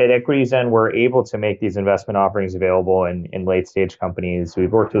at EquityZen, we're able to make these investment offerings available in late stage companies.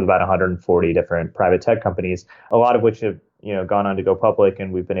 We've worked with about 140 different private tech companies, a lot of which have gone on to go public,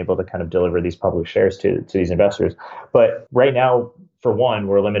 and we've been able to kind of deliver these public shares to these investors. But right now, for one,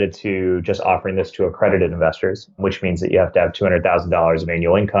 we're limited to just offering this to accredited investors, which means that you have to have $200,000 of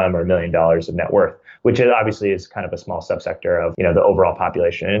annual income or $1 million of net worth, which obviously is kind of a small subsector of the overall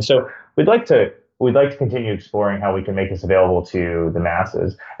population. And so we'd like to continue exploring how we can make this available to the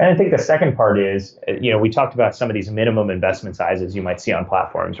masses. And I think the second part is, we talked about some of these minimum investment sizes you might see on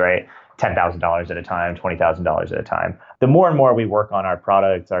platforms, right? $10,000 at a time, $20,000 at a time. The more and more we work on our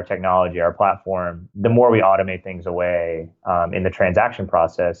products, our technology, our platform, the more we automate things away in the transaction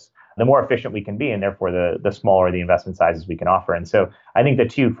process, the more efficient we can be, and therefore the smaller the investment sizes we can offer. And so I think the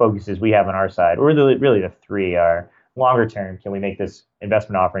two focuses we have on our side, or really the three, are longer term, can we make this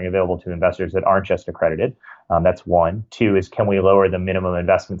investment offering available to investors that aren't just accredited? That's one. Two is, can we lower the minimum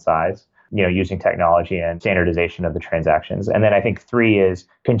investment size, using technology and standardization of the transactions? And then I think three is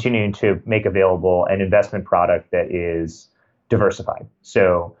continuing to make available an investment product that is diversified.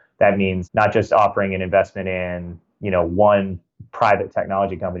 So that means not just offering an investment in, one private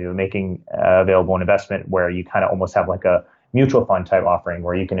technology company, but making available an investment where you kind of almost have like a mutual fund type offering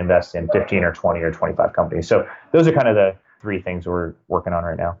where you can invest in 15 or 20 or 25 companies. So those are kind of the three things we're working on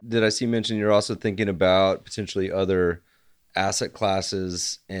right now. Did I see you mention you're also thinking about potentially other asset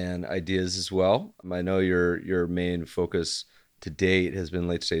classes and ideas as well? I know your main focus to date has been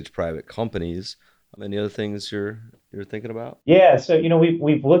late stage private companies. Any other things you're thinking about? Yeah, so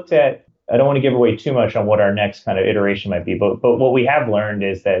we've looked at. I don't want to give away too much on what our next kind of iteration might be, but what we have learned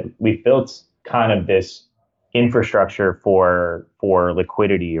is that we've built kind of this infrastructure for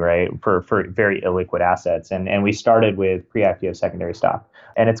liquidity, right? For very illiquid assets, and we started with pre-IPO secondary stock,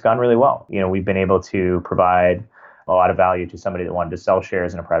 and it's gone really well. We've been able to provide a lot of value to somebody that wanted to sell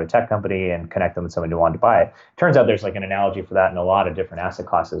shares in a private tech company and connect them with somebody who wanted to buy it. Turns out there's like an analogy for that in a lot of different asset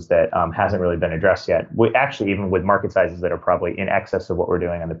classes that hasn't really been addressed yet. Actually, even with market sizes that are probably in excess of what we're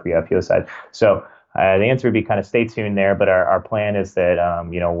doing on the pre-IPO side. So the answer would be kind of stay tuned there. But our plan is that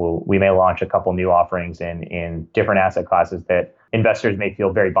we may launch a couple new offerings in different asset classes that investors may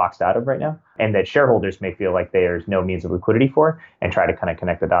feel very boxed out of right now, and that shareholders may feel like there's no means of liquidity for, and try to kind of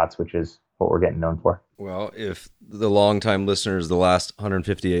connect the dots, which is what we're getting known for. Well, if the longtime listeners, the last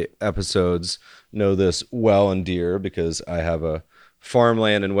 158 episodes, know this well and dear, because I have a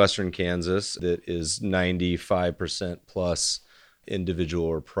farmland in Western Kansas that is 95% plus individual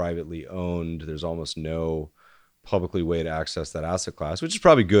or privately owned. There's almost no publicly way to access that asset class, which is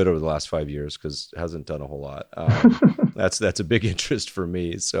probably good over the last 5 years because it hasn't done a whole lot. That's a big interest for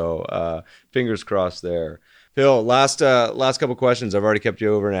me. So fingers crossed there. Phil, last couple questions. I've already kept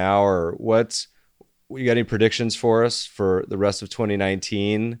you over an hour. You got any predictions for us for the rest of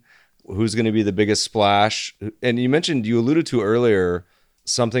 2019? Who's going to be the biggest splash? And you alluded to earlier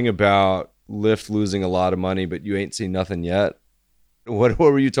something about Lyft losing a lot of money, but you ain't seen nothing yet. What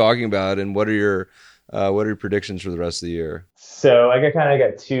were you talking about, and what are your predictions for the rest of the year? So I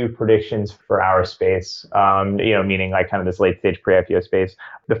got two predictions for our space, meaning like kind of this late stage pre-IPO space.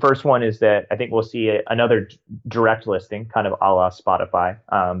 The first one is that I think we'll see another direct listing, kind of a la Spotify,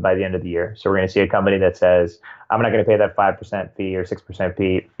 by the end of the year. So we're going to see a company that says, I'm not going to pay that 5% fee or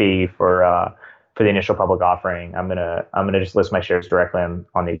 6% fee for the initial public offering. I'm gonna just list my shares directly on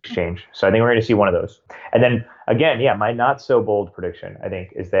the exchange. So I think we're going to see one of those. And then again, my not so bold prediction, I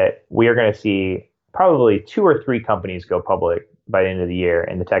think, is that we are going to see probably 2 or 3 companies go public by the end of the year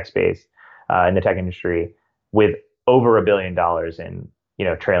in the tech space, in the tech industry, with over $1 billion in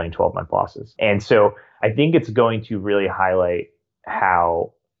trailing 12-month losses. And so I think it's going to really highlight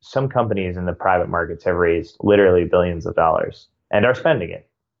how some companies in the private markets have raised literally billions of dollars and are spending it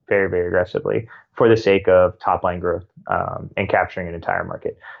very, very aggressively for the sake of top line growth and capturing an entire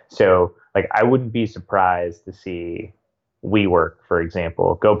market. So I wouldn't be surprised to see WeWork, for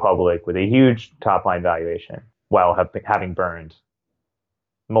example, go public with a huge top line valuation while having burned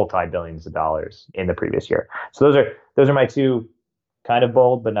multi-billions of dollars in the previous year. So those are my two kind of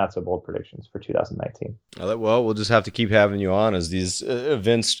bold but not so bold predictions for 2019. Well, we'll just have to keep having you on as these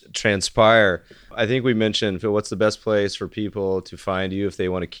events transpire. I think we mentioned, Phil, what's the best place for people to find you if they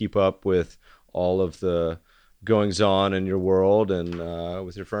want to keep up with all of the goings on in your world and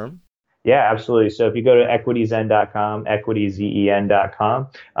with your firm? Yeah, absolutely. So if you go to equityzen.com, equityzen.com,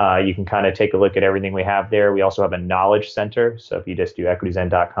 you can kind of take a look at everything we have there. We also have a knowledge center. So if you just do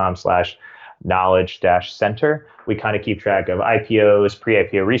equityzen.com/knowledge-center, we kind of keep track of IPOs,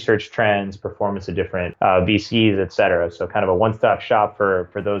 pre-IPO research trends, performance of different VCs, et cetera. So kind of a one-stop shop for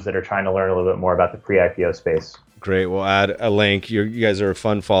those that are trying to learn a little bit more about the pre-IPO space. Great. We'll add a link. You guys are a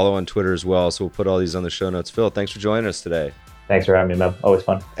fun follow on Twitter as well. So we'll put all these on the show notes. Phil, thanks for joining us today. Thanks for having me, Meb. Always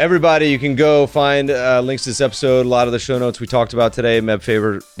fun. Everybody, you can go find links to this episode, a lot of the show notes we talked about today,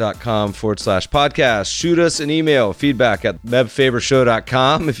 mebfaber.com/podcast. Shoot us an email, feedback at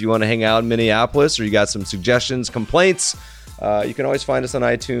mebfabershow.com if you want to hang out in Minneapolis or you got some suggestions, complaints. You can always find us on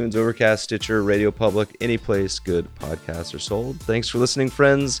iTunes, Overcast, Stitcher, Radio Public, any place good podcasts are sold. Thanks for listening,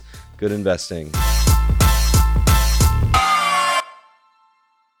 friends. Good investing.